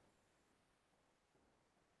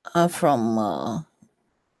from,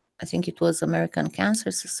 I think it was American Cancer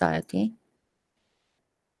Society.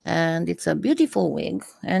 And it's a beautiful wig,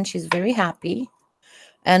 and she's very happy.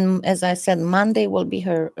 And as I said, Monday will be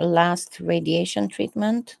her last radiation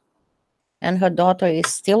treatment. And her daughter is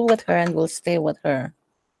still with her and will stay with her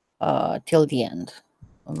till the end,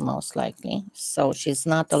 most likely. So she's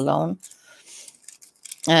not alone.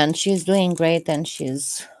 And she's doing great, and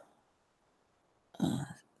she's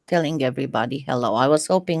telling everybody hello. I was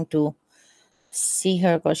hoping to see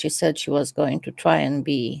her because she said she was going to try and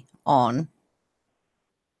be on.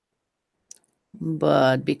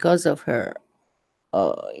 But because of her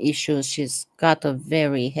issues, she's got a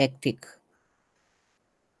very hectic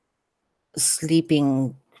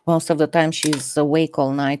sleeping. Most of the time, she's awake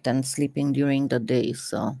all night and sleeping during the day.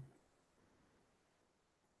 So,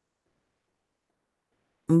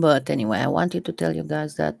 but anyway, I wanted to tell you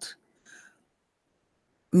guys that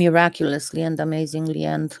miraculously and amazingly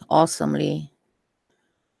and awesomely,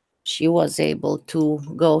 she was able to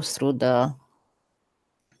go through the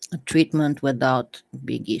treatment without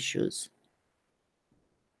big issues.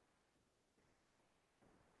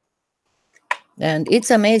 And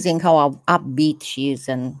it's amazing how upbeat she is.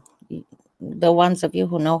 And the ones of you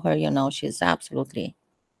who know her, she's absolutely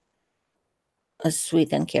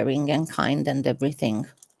sweet and caring and kind and everything.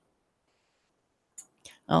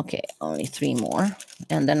 Okay, only 3 more.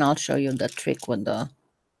 And then I'll show you the trick with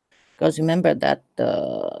because remember that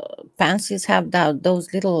the pansies have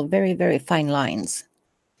those little very, very fine lines.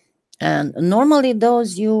 And normally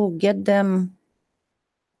those you get them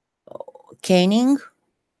caning,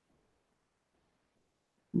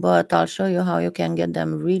 but I'll show you how you can get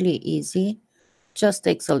them really easy. Just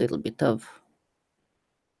takes a little bit of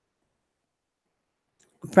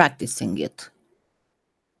practicing it.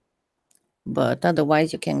 But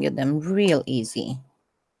otherwise you can get them real easy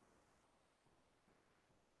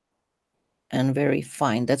and very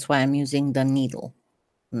fine. That's why I'm using the needle,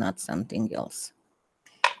 not something else.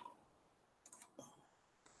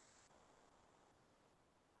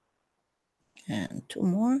 And 2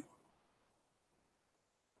 more.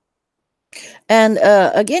 And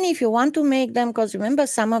again, if you want to make them, because remember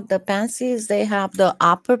some of the pansies, they have the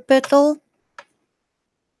upper petal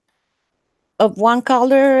of one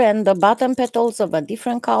color and the bottom petals of a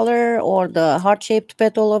different color, or the heart-shaped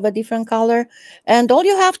petal of a different color. And all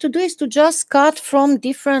you have to do is to just cut from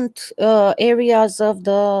different areas of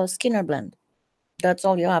the Skinner blend. That's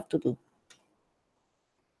all you have to do.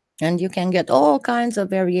 And you can get all kinds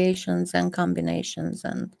of variations and combinations,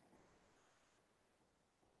 and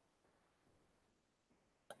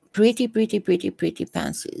pretty, pretty, pretty, pretty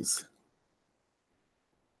pansies.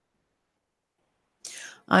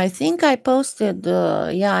 I think I posted,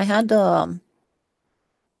 yeah, I had,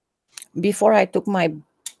 before I took my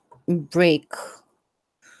break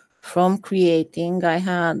from creating, I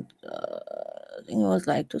had, I think it was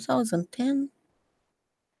like 2010,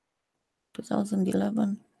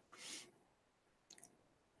 2011.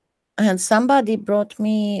 And somebody brought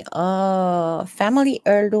me a family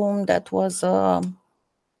heirloom that was a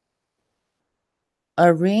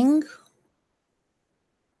ring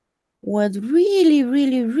with really,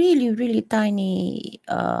 really, really, really tiny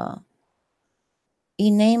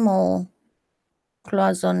enamel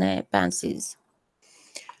cloisonné pansies.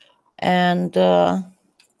 And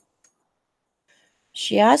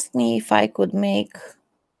she asked me if I could make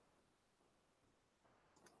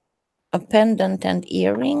a pendant and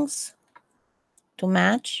earrings to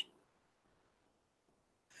match.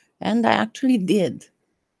 And I actually did.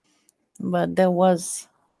 But that was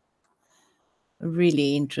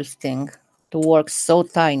really interesting to work so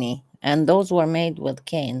tiny. And those were made with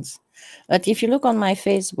canes. But if you look on my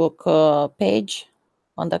Facebook page,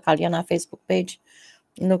 on the Kalyana Facebook page,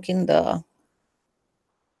 look in the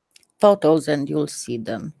photos and you'll see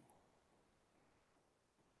them.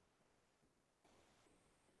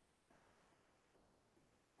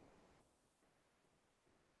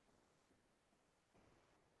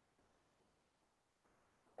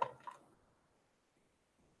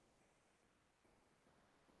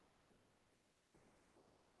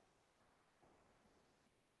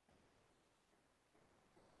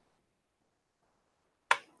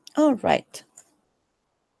 All right.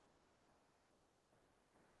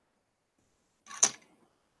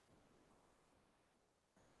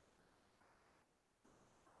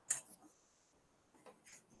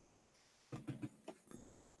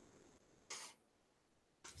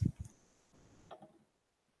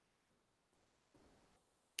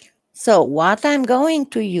 So what I'm going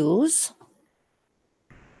to use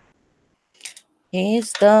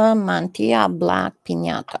is the Mantilla Black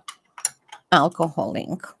Piñata alcohol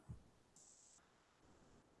ink.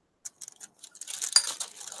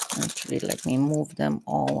 Actually, let me move them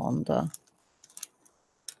all on the...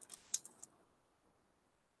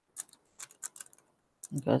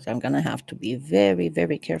 because I'm going to have to be very,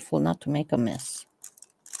 very careful not to make a mess.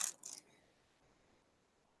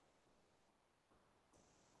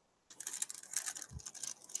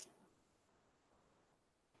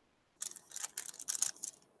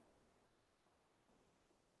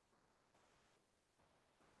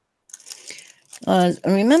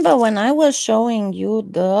 Remember when I was showing you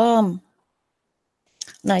the...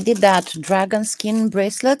 I did that dragon skin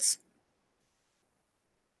bracelets?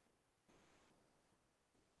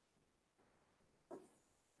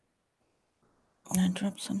 I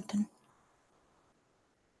dropped something.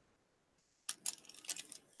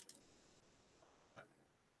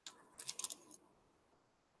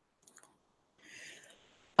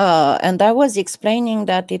 And I was explaining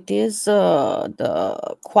that it is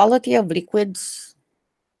the quality of liquids.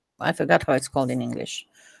 I forgot how it's called in English.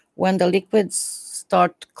 When the liquids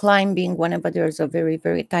start climbing whenever there's a very,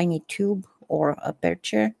 very tiny tube or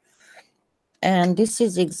aperture. And this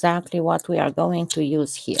is exactly what we are going to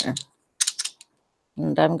use here.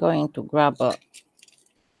 And I'm going to grab a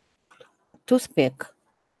toothpick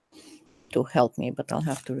to help me, but I'll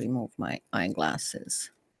have to remove my eyeglasses.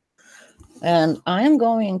 And I'm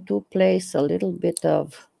going to place a little bit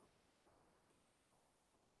of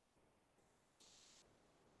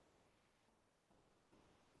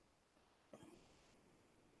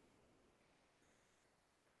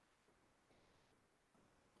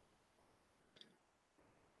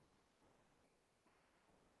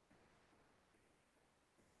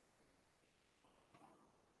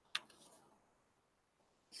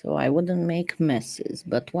so I wouldn't make messes,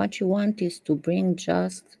 but what you want is to bring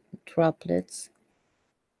just droplets.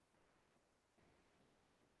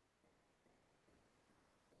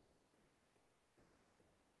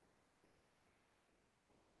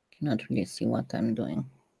 Cannot really see what I'm doing.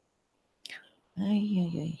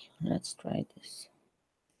 Let's try this.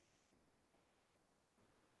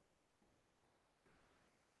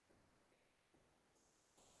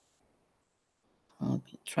 I'll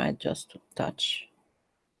try just to touch.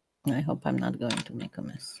 I hope I'm not going to make a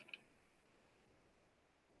mess.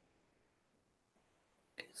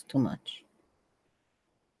 It's too much.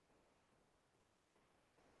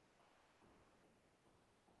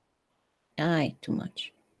 Aye, too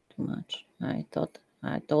much. Too much. I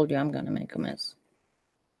told you I'm gonna make a mess.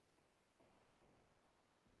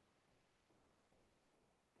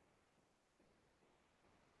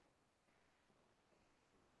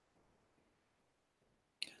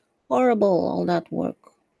 Horrible, all that work.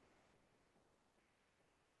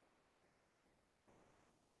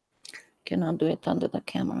 Cannot do it under the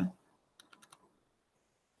camera.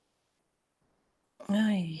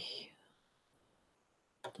 Aye.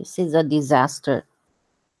 This is a disaster.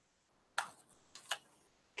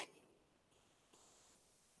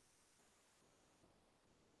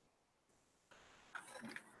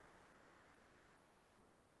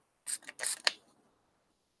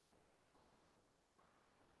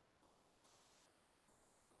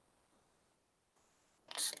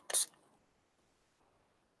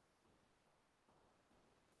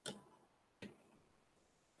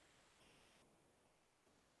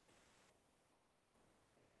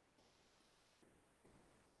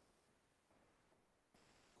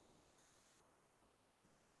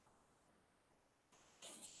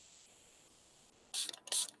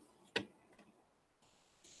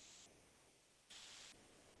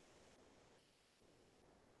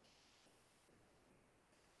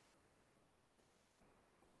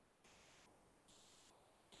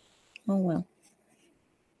 Oh well.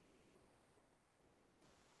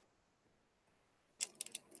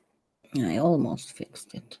 I almost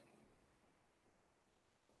fixed it.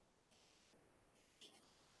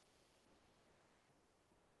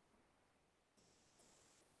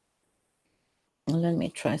 Let me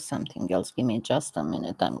try something else. Give me just a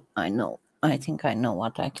minute. I think I know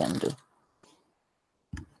what I can do.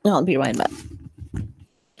 I'll be right back.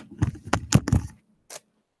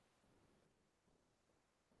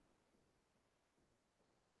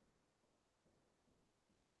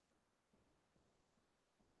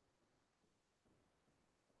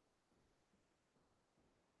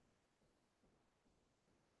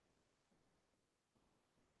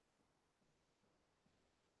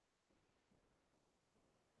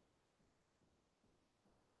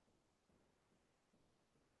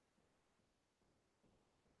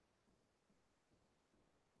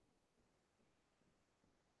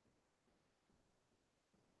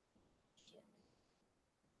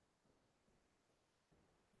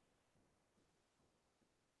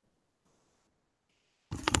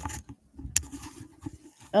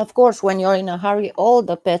 Of course, when you're in a hurry, all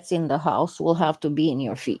the pets in the house will have to be in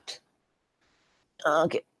your feet.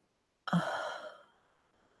 Okay.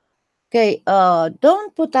 Okay,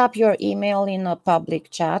 don't put up your email in a public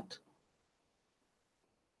chat.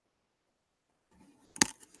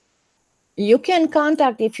 You can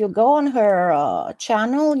contact, if you go on her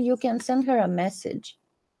channel, you can send her a message.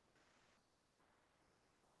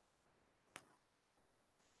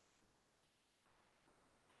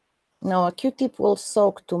 No, a Q-tip will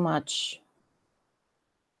soak too much.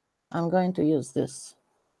 I'm going to use this.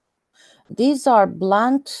 These are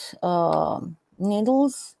blunt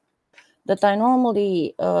needles that I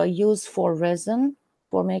normally use for resin,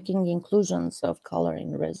 for making inclusions of color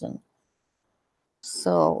in resin.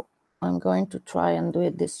 So I'm going to try and do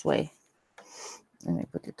it this way. Let me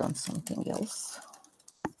put it on something else.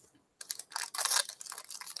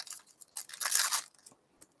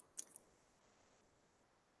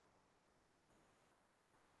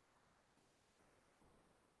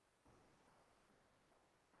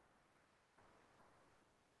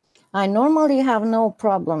 I normally have no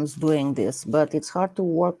problems doing this, but it's hard to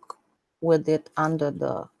work with it under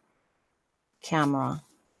the camera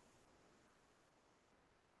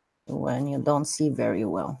when you don't see very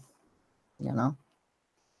well, you know?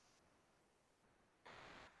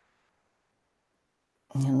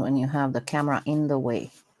 And when you have the camera in the way.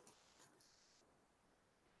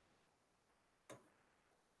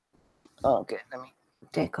 Okay, let me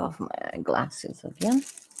take off my glasses again.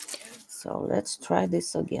 So let's try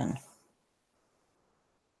this again.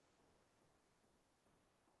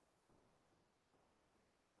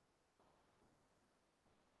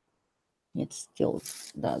 It still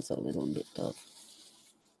does a little bit of.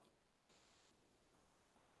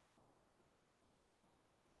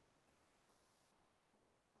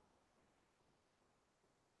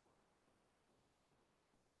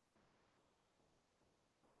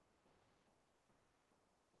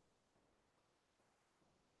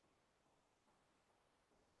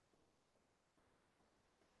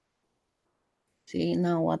 See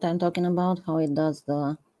now what I'm talking about? How it does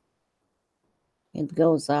it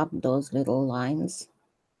goes up those little lines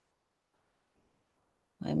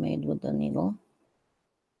I made with the needle.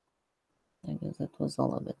 I guess that was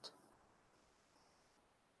all of it.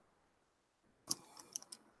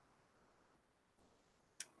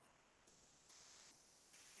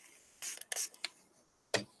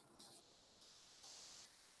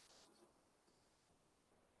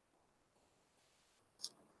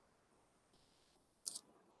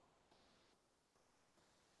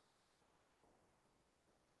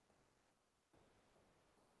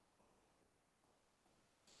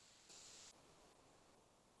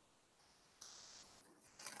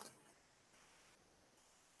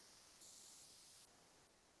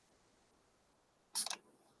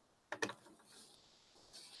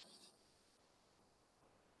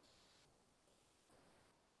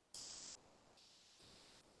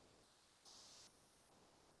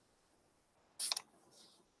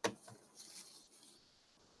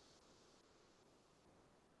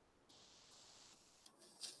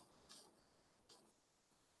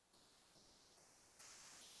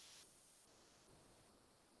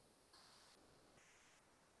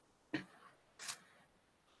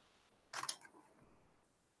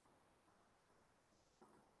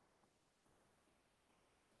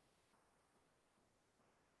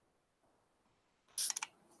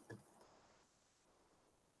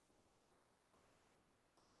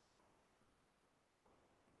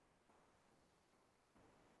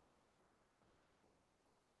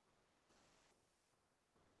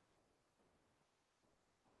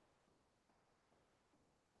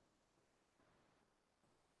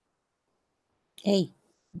 Hey,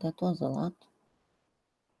 that was a lot.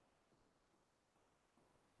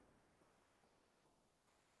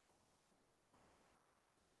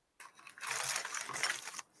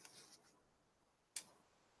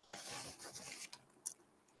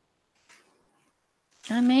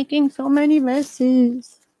 I'm making so many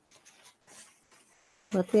messes.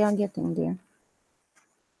 But we are getting there.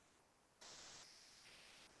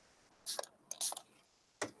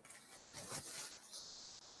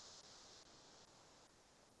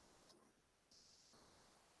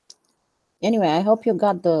 Anyway, I hope you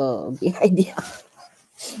got the idea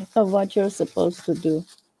of what you're supposed to do.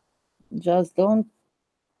 Just don't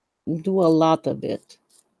do a lot of it.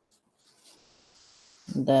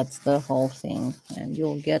 That's the whole thing. And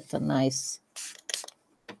you'll get a nice,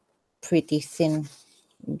 pretty thin,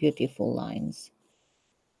 beautiful lines.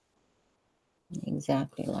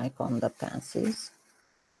 Exactly like on the Pansies.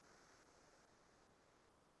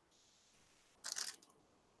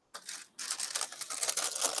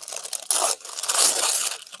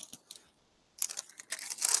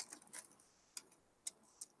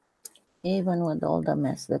 Even with all the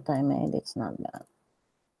mess that I made, it's not bad.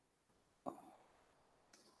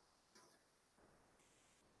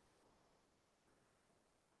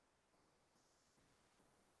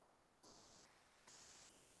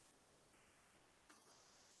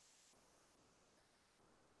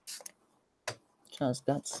 Just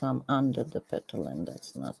got some under the petal, and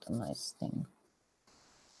that's not a nice thing.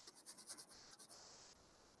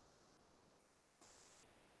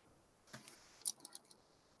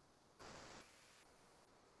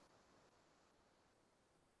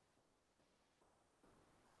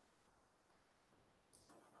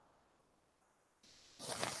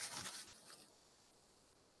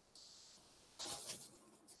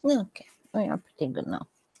 Okay, we are pretty good now.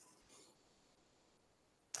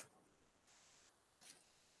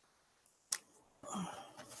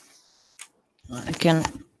 I can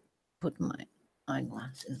put my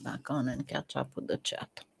eyeglasses back on and catch up with the chat.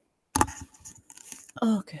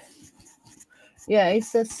 Okay. Yeah,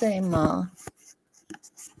 it's the same.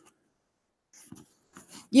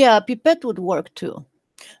 Yeah, pipette would work too.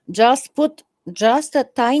 Just put just a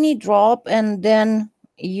tiny drop and then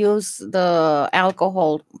use the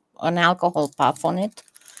alcohol, an alcohol puff on it,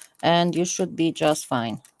 and you should be just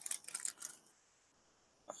fine.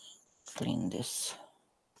 Clean this.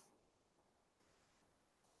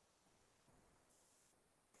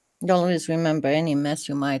 Always remember, any mess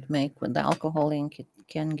you might make with alcohol ink, it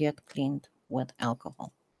can get cleaned with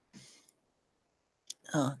alcohol.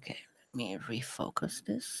 Okay, let me refocus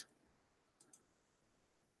this.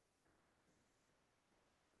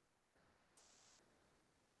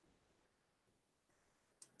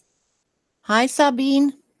 Hi,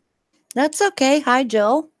 Sabine. That's okay. Hi,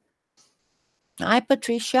 Joe. Hi,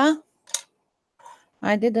 Patricia.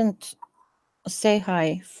 I didn't say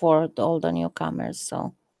hi for all the newcomers,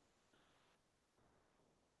 so.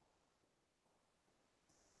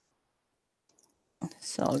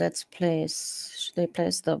 So let's place, should I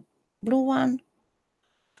place the blue one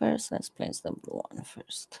first? Let's place the blue one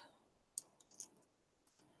first.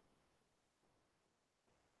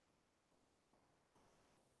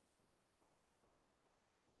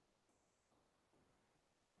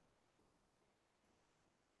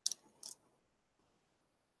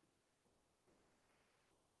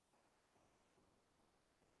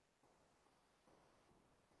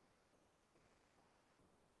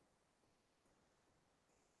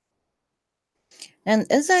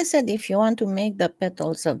 And as I said, if you want to make the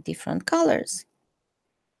petals of different colors,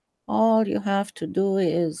 all you have to do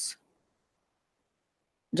is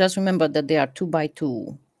just remember that they are 2 by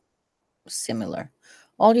 2 similar.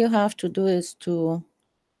 All you have to do is to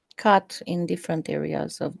cut in different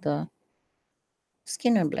areas of the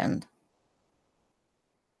Skinner blend.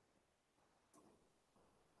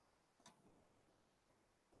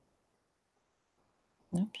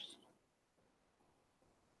 Oops.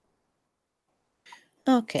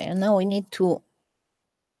 Okay, and now we need to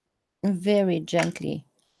very gently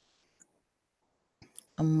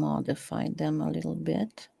modify them a little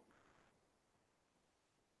bit.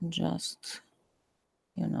 Just,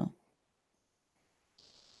 you know,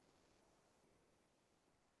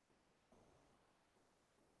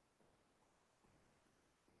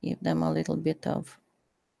 give them a little bit of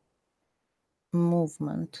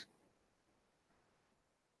movement.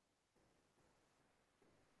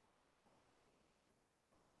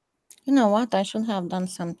 You know what? I should have done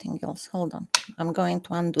something else. Hold on. I'm going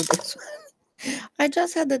to undo this. I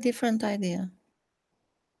just had a different idea.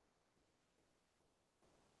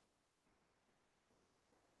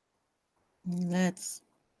 Let's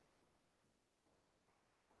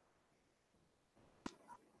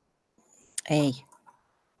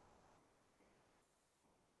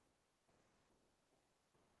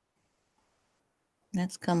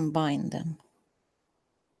let's combine them.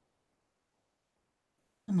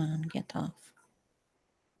 Come on, get off.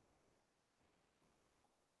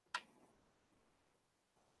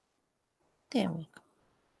 There we go.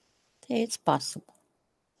 It's possible.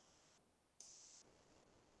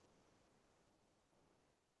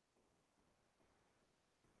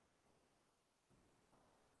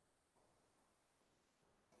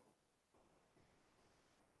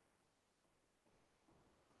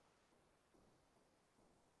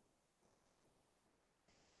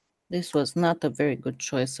 This was not a very good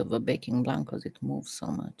choice of a baking blank because it moves so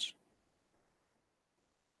much.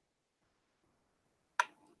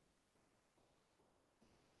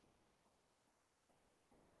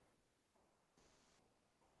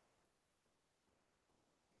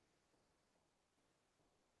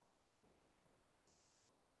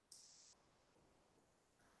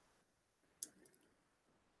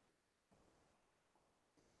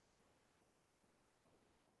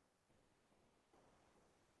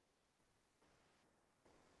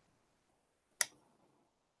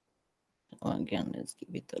 So again, let's give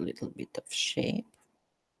it a little bit of shape.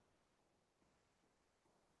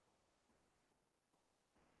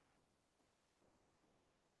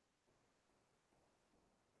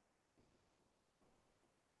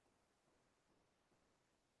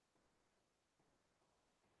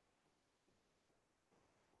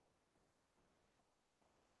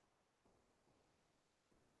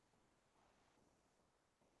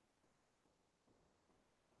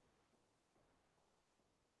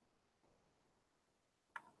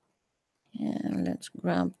 And let's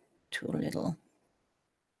grab 2 little.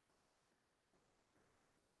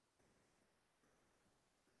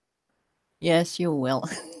 Yes, you will.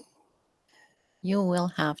 You will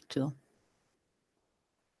have to.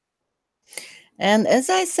 And as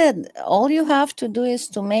I said, all you have to do is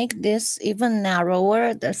to make this even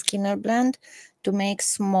narrower, the Skinner blend, to make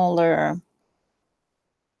smaller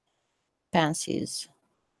pansies,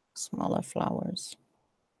 smaller flowers.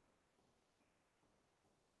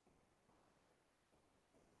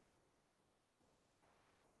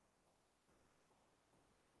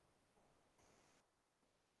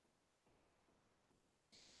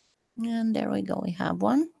 And there we go, we have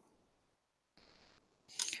one.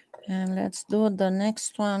 And let's do the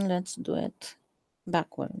next one. Let's do it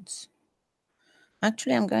backwards.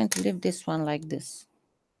 Actually, I'm going to leave this one like this.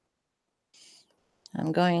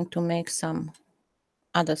 I'm going to make some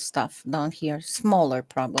other stuff down here, smaller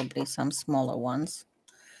probably, some smaller ones.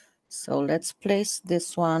 So let's place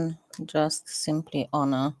this one just simply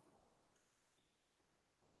on a,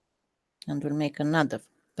 and we'll make another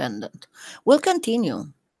pendant. We'll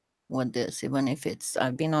continue with this, even if it's,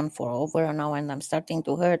 I've been on for over an hour and I'm starting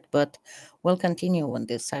to hurt, but we'll continue with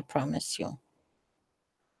this, I promise you.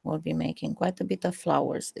 We'll be making quite a bit of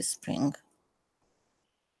flowers this spring.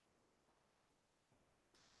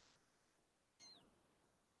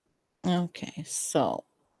 Okay, so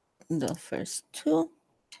the first 2.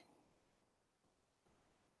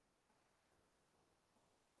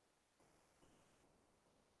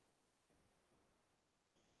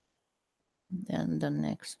 Then the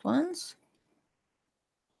next ones.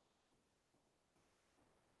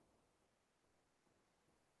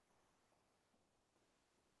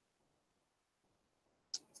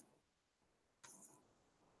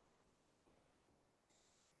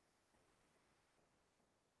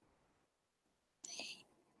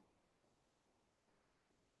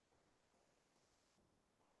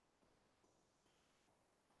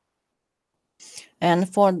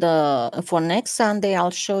 And for next Sunday,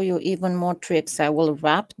 I'll show you even more tricks. I will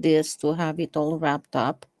wrap this to have it all wrapped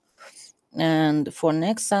up. And for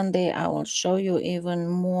next Sunday, I will show you even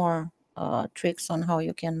more tricks on how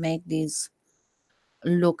you can make these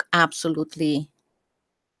look absolutely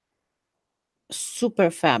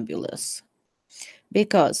super fabulous.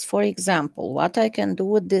 Because, for example, what I can do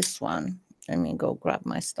with this one, let me go grab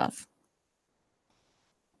my stuff.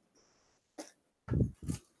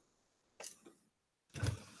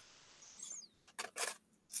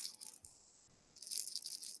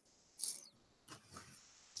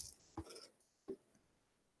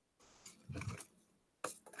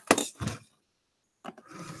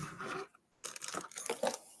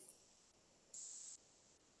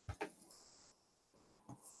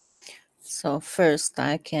 So first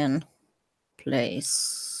I can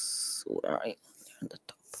place, where are you? At the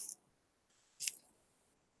top,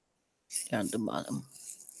 at the bottom.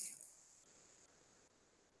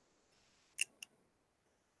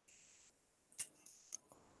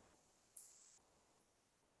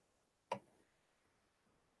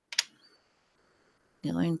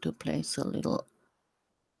 Going to place a little.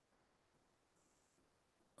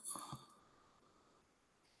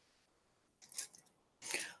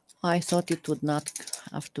 I thought it would not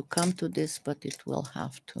have to come to this, but it will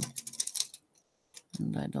have to.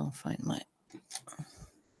 And I don't find my.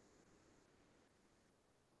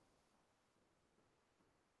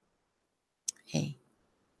 Hey.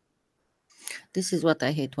 This is what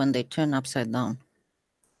I hate, when they turn upside down.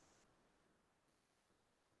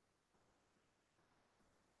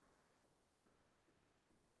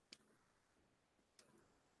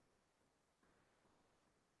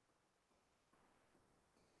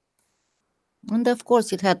 And of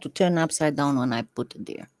course it had to turn upside down when I put it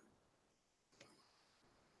there.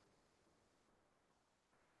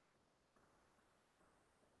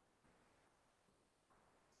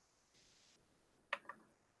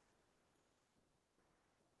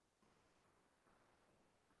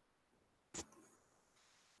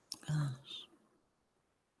 Gosh.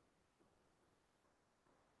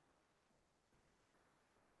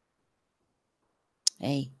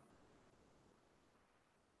 Hey.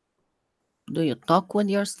 Do you talk with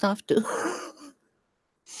your stuff too?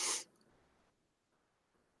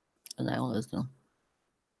 As I always do.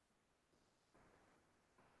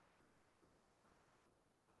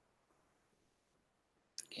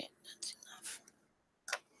 Okay, that's enough.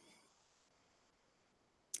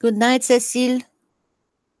 Good night, Cecile.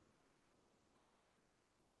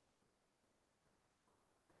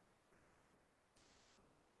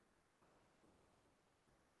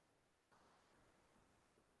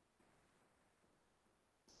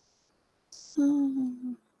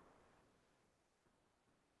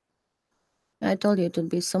 I told you it would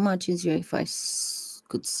be so much easier if I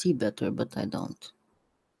could see better, but I don't.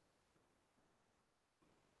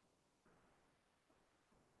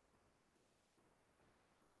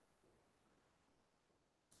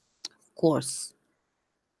 Of course.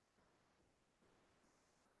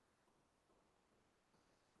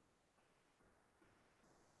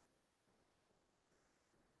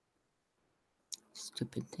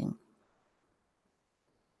 Stupid thing.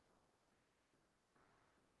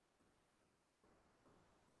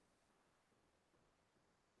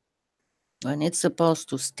 When it's supposed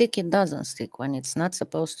to stick, it doesn't stick. When it's not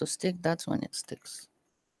supposed to stick, that's when it sticks.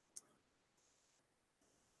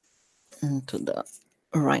 Into the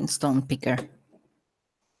rhinestone picker.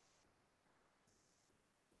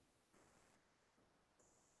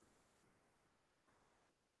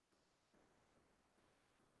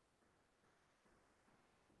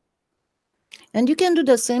 And you can do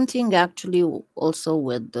the same thing actually also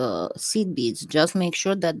with the seed beads. Just make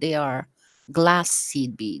sure that they are glass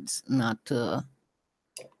seed beads, not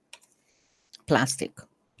plastic,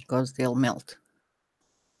 because they'll melt.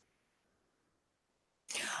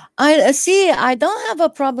 I see. I don't have a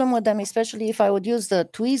problem with them, especially if I would use the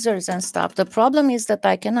tweezers and stuff. The problem is that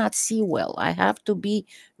I cannot see well. I have to be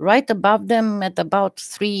right above them at about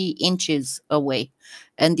 3 inches away.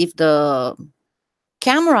 And if the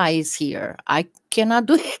camera is here, I cannot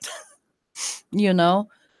do it, you know?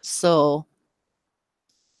 So,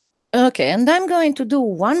 okay. And I'm going to do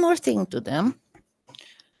one more thing to them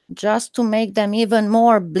just to make them even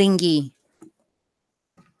more blingy.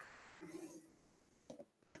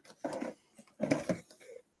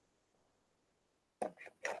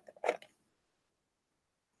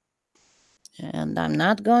 And I'm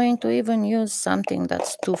not going to even use something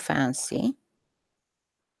that's too fancy.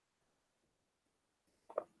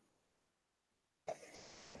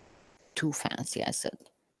 Too fancy, I said.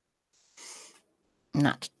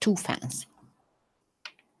 Not too fancy.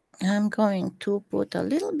 I'm going to put a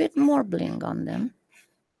little bit more bling on them.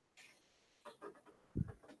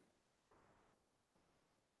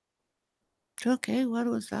 Okay, what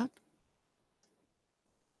was that?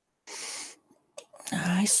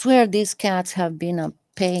 I swear these cats have been a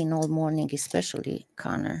pain all morning, especially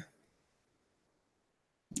Connor.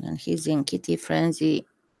 And he's in kitty frenzy.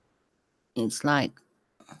 It's like,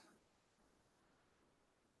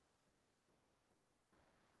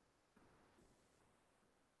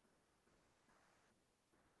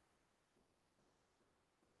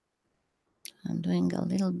 I'm doing a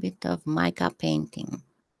little bit of mica painting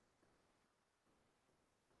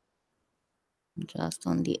just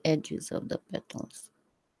on the edges of the petals.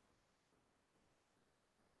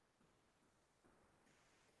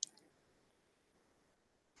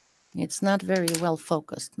 It's not very well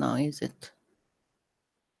focused now, is it?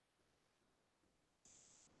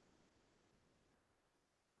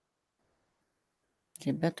 Is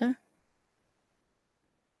it better?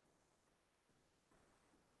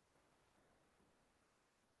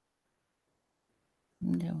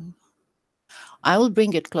 There we go. I will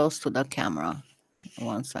bring it close to the camera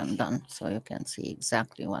once I'm done so you can see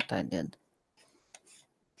exactly what I did.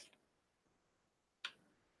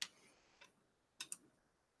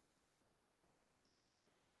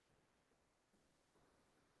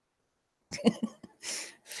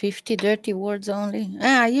 "50 dirty words only?"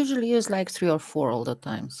 I usually use like 3 or 4 all the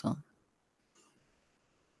time, so.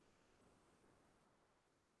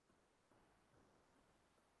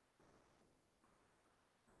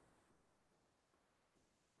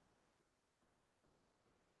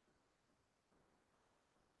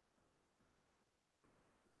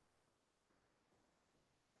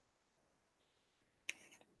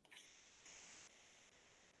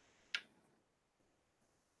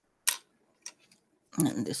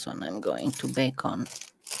 And this one I'm going to bake on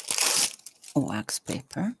wax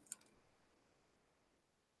paper.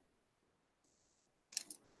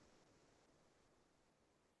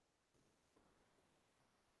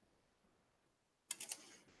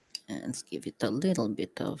 And let's give it a little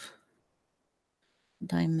bit of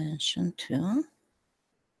dimension too.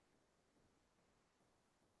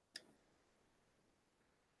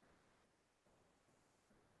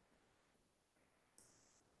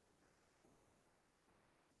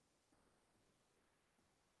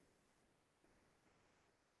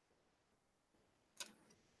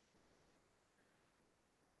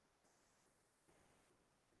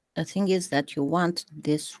 The thing is that you want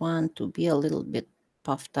this one to be a little bit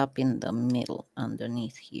puffed up in the middle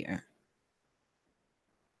underneath here.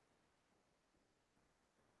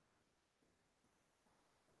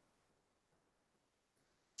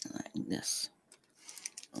 Like this.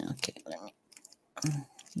 Okay, let me,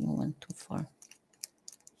 you went too far.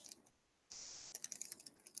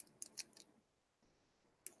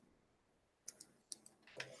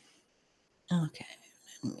 Okay,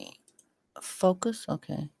 let me focus,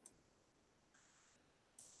 okay.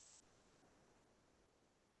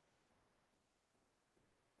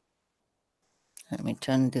 Let me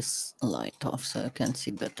turn this light off so you can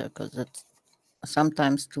see better because it's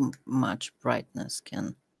sometimes too much brightness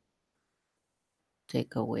can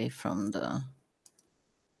take away from the,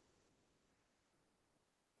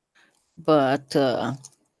 but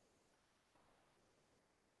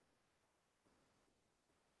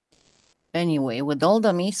anyway, with all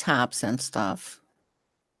the mishaps and stuff,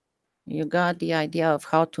 you got the idea of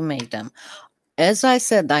how to make them. As I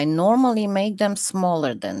said, I normally make them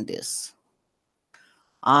smaller than this.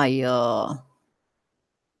 I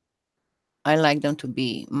like them to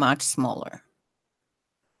be much smaller.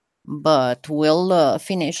 But we'll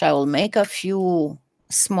finish. I will make a few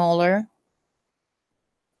smaller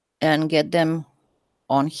and get them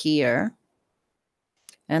on here.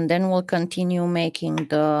 And then we'll continue making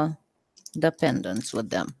the pendants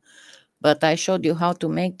with them. But I showed you how to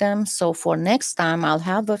make them. So for next time, I'll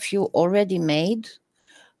have a few already made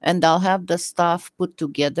and I'll have the stuff put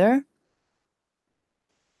together.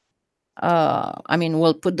 I mean,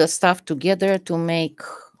 we'll put the stuff together to make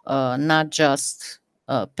not just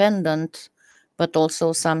a pendant, but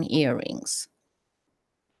also some earrings.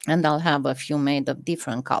 And I'll have a few made of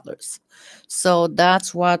different colors. So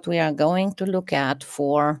that's what we are going to look at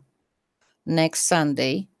for next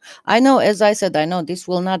Sunday. I know, as I said, I know this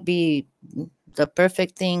will not be the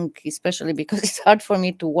perfect thing, especially because it's hard for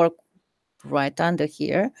me to work right under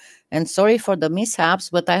here. And sorry for the mishaps,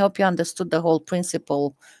 but I hope you understood the whole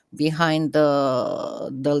principle behind the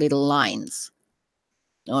little lines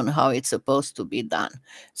on how it's supposed to be done.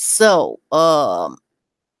 So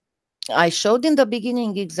I showed in the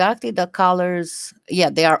beginning exactly the colors. Yeah,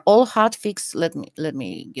 they are all hot fix. Let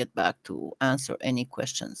me get back to answer any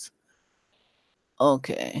questions.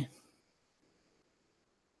 Okay.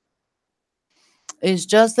 It's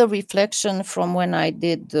just the reflection from when I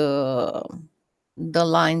did the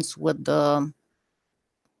lines with the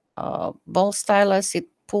ball stylus. It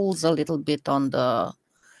pulls a little bit on the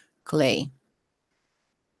clay.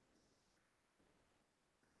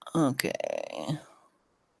 Okay.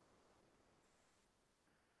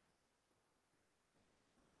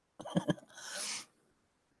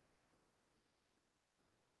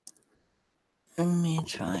 Let me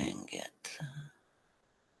try and get.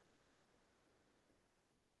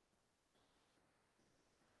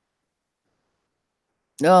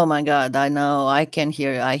 Oh my God! I know. I can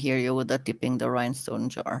hear. I hear you with the tipping the rhinestone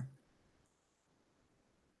jar.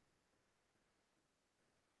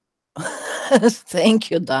 Thank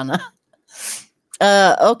you, Donna.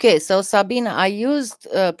 Okay, so Sabina, I used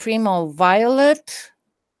Primo Violet.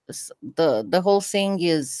 The whole thing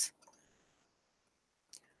is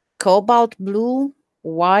cobalt blue,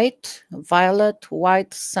 white, violet,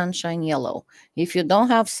 white, sunshine yellow. If you don't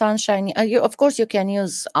have sunshine, of course you can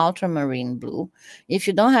use ultramarine blue. If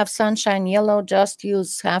you don't have sunshine yellow, just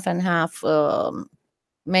use half and half.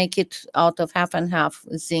 Make it out of half and half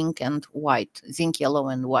zinc and white, zinc yellow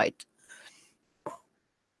and white.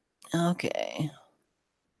 Okay.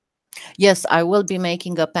 Yes, I will be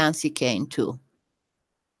making a pansy cane too.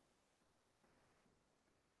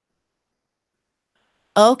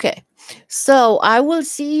 Okay. So I will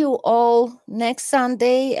see you all next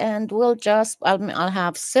Sunday and I'll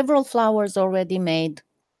have several flowers already made.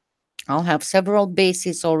 I'll have several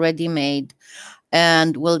bases already made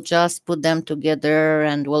and we'll just put them together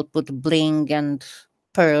and we'll put bling and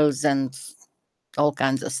pearls and all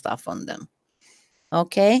kinds of stuff on them.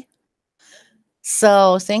 Okay?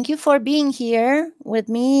 So thank you for being here with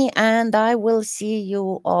me and I will see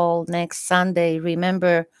you all next Sunday.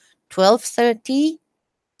 Remember 12:30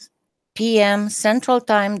 p.m. Central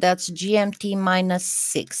Time. That's GMT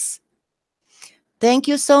 -6. Thank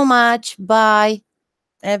you so much. Bye,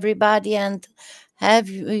 everybody, and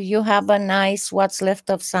you have a nice what's left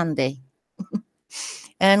of Sunday.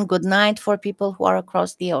 And good night for people who are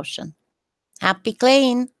across the ocean. Happy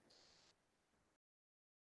claying.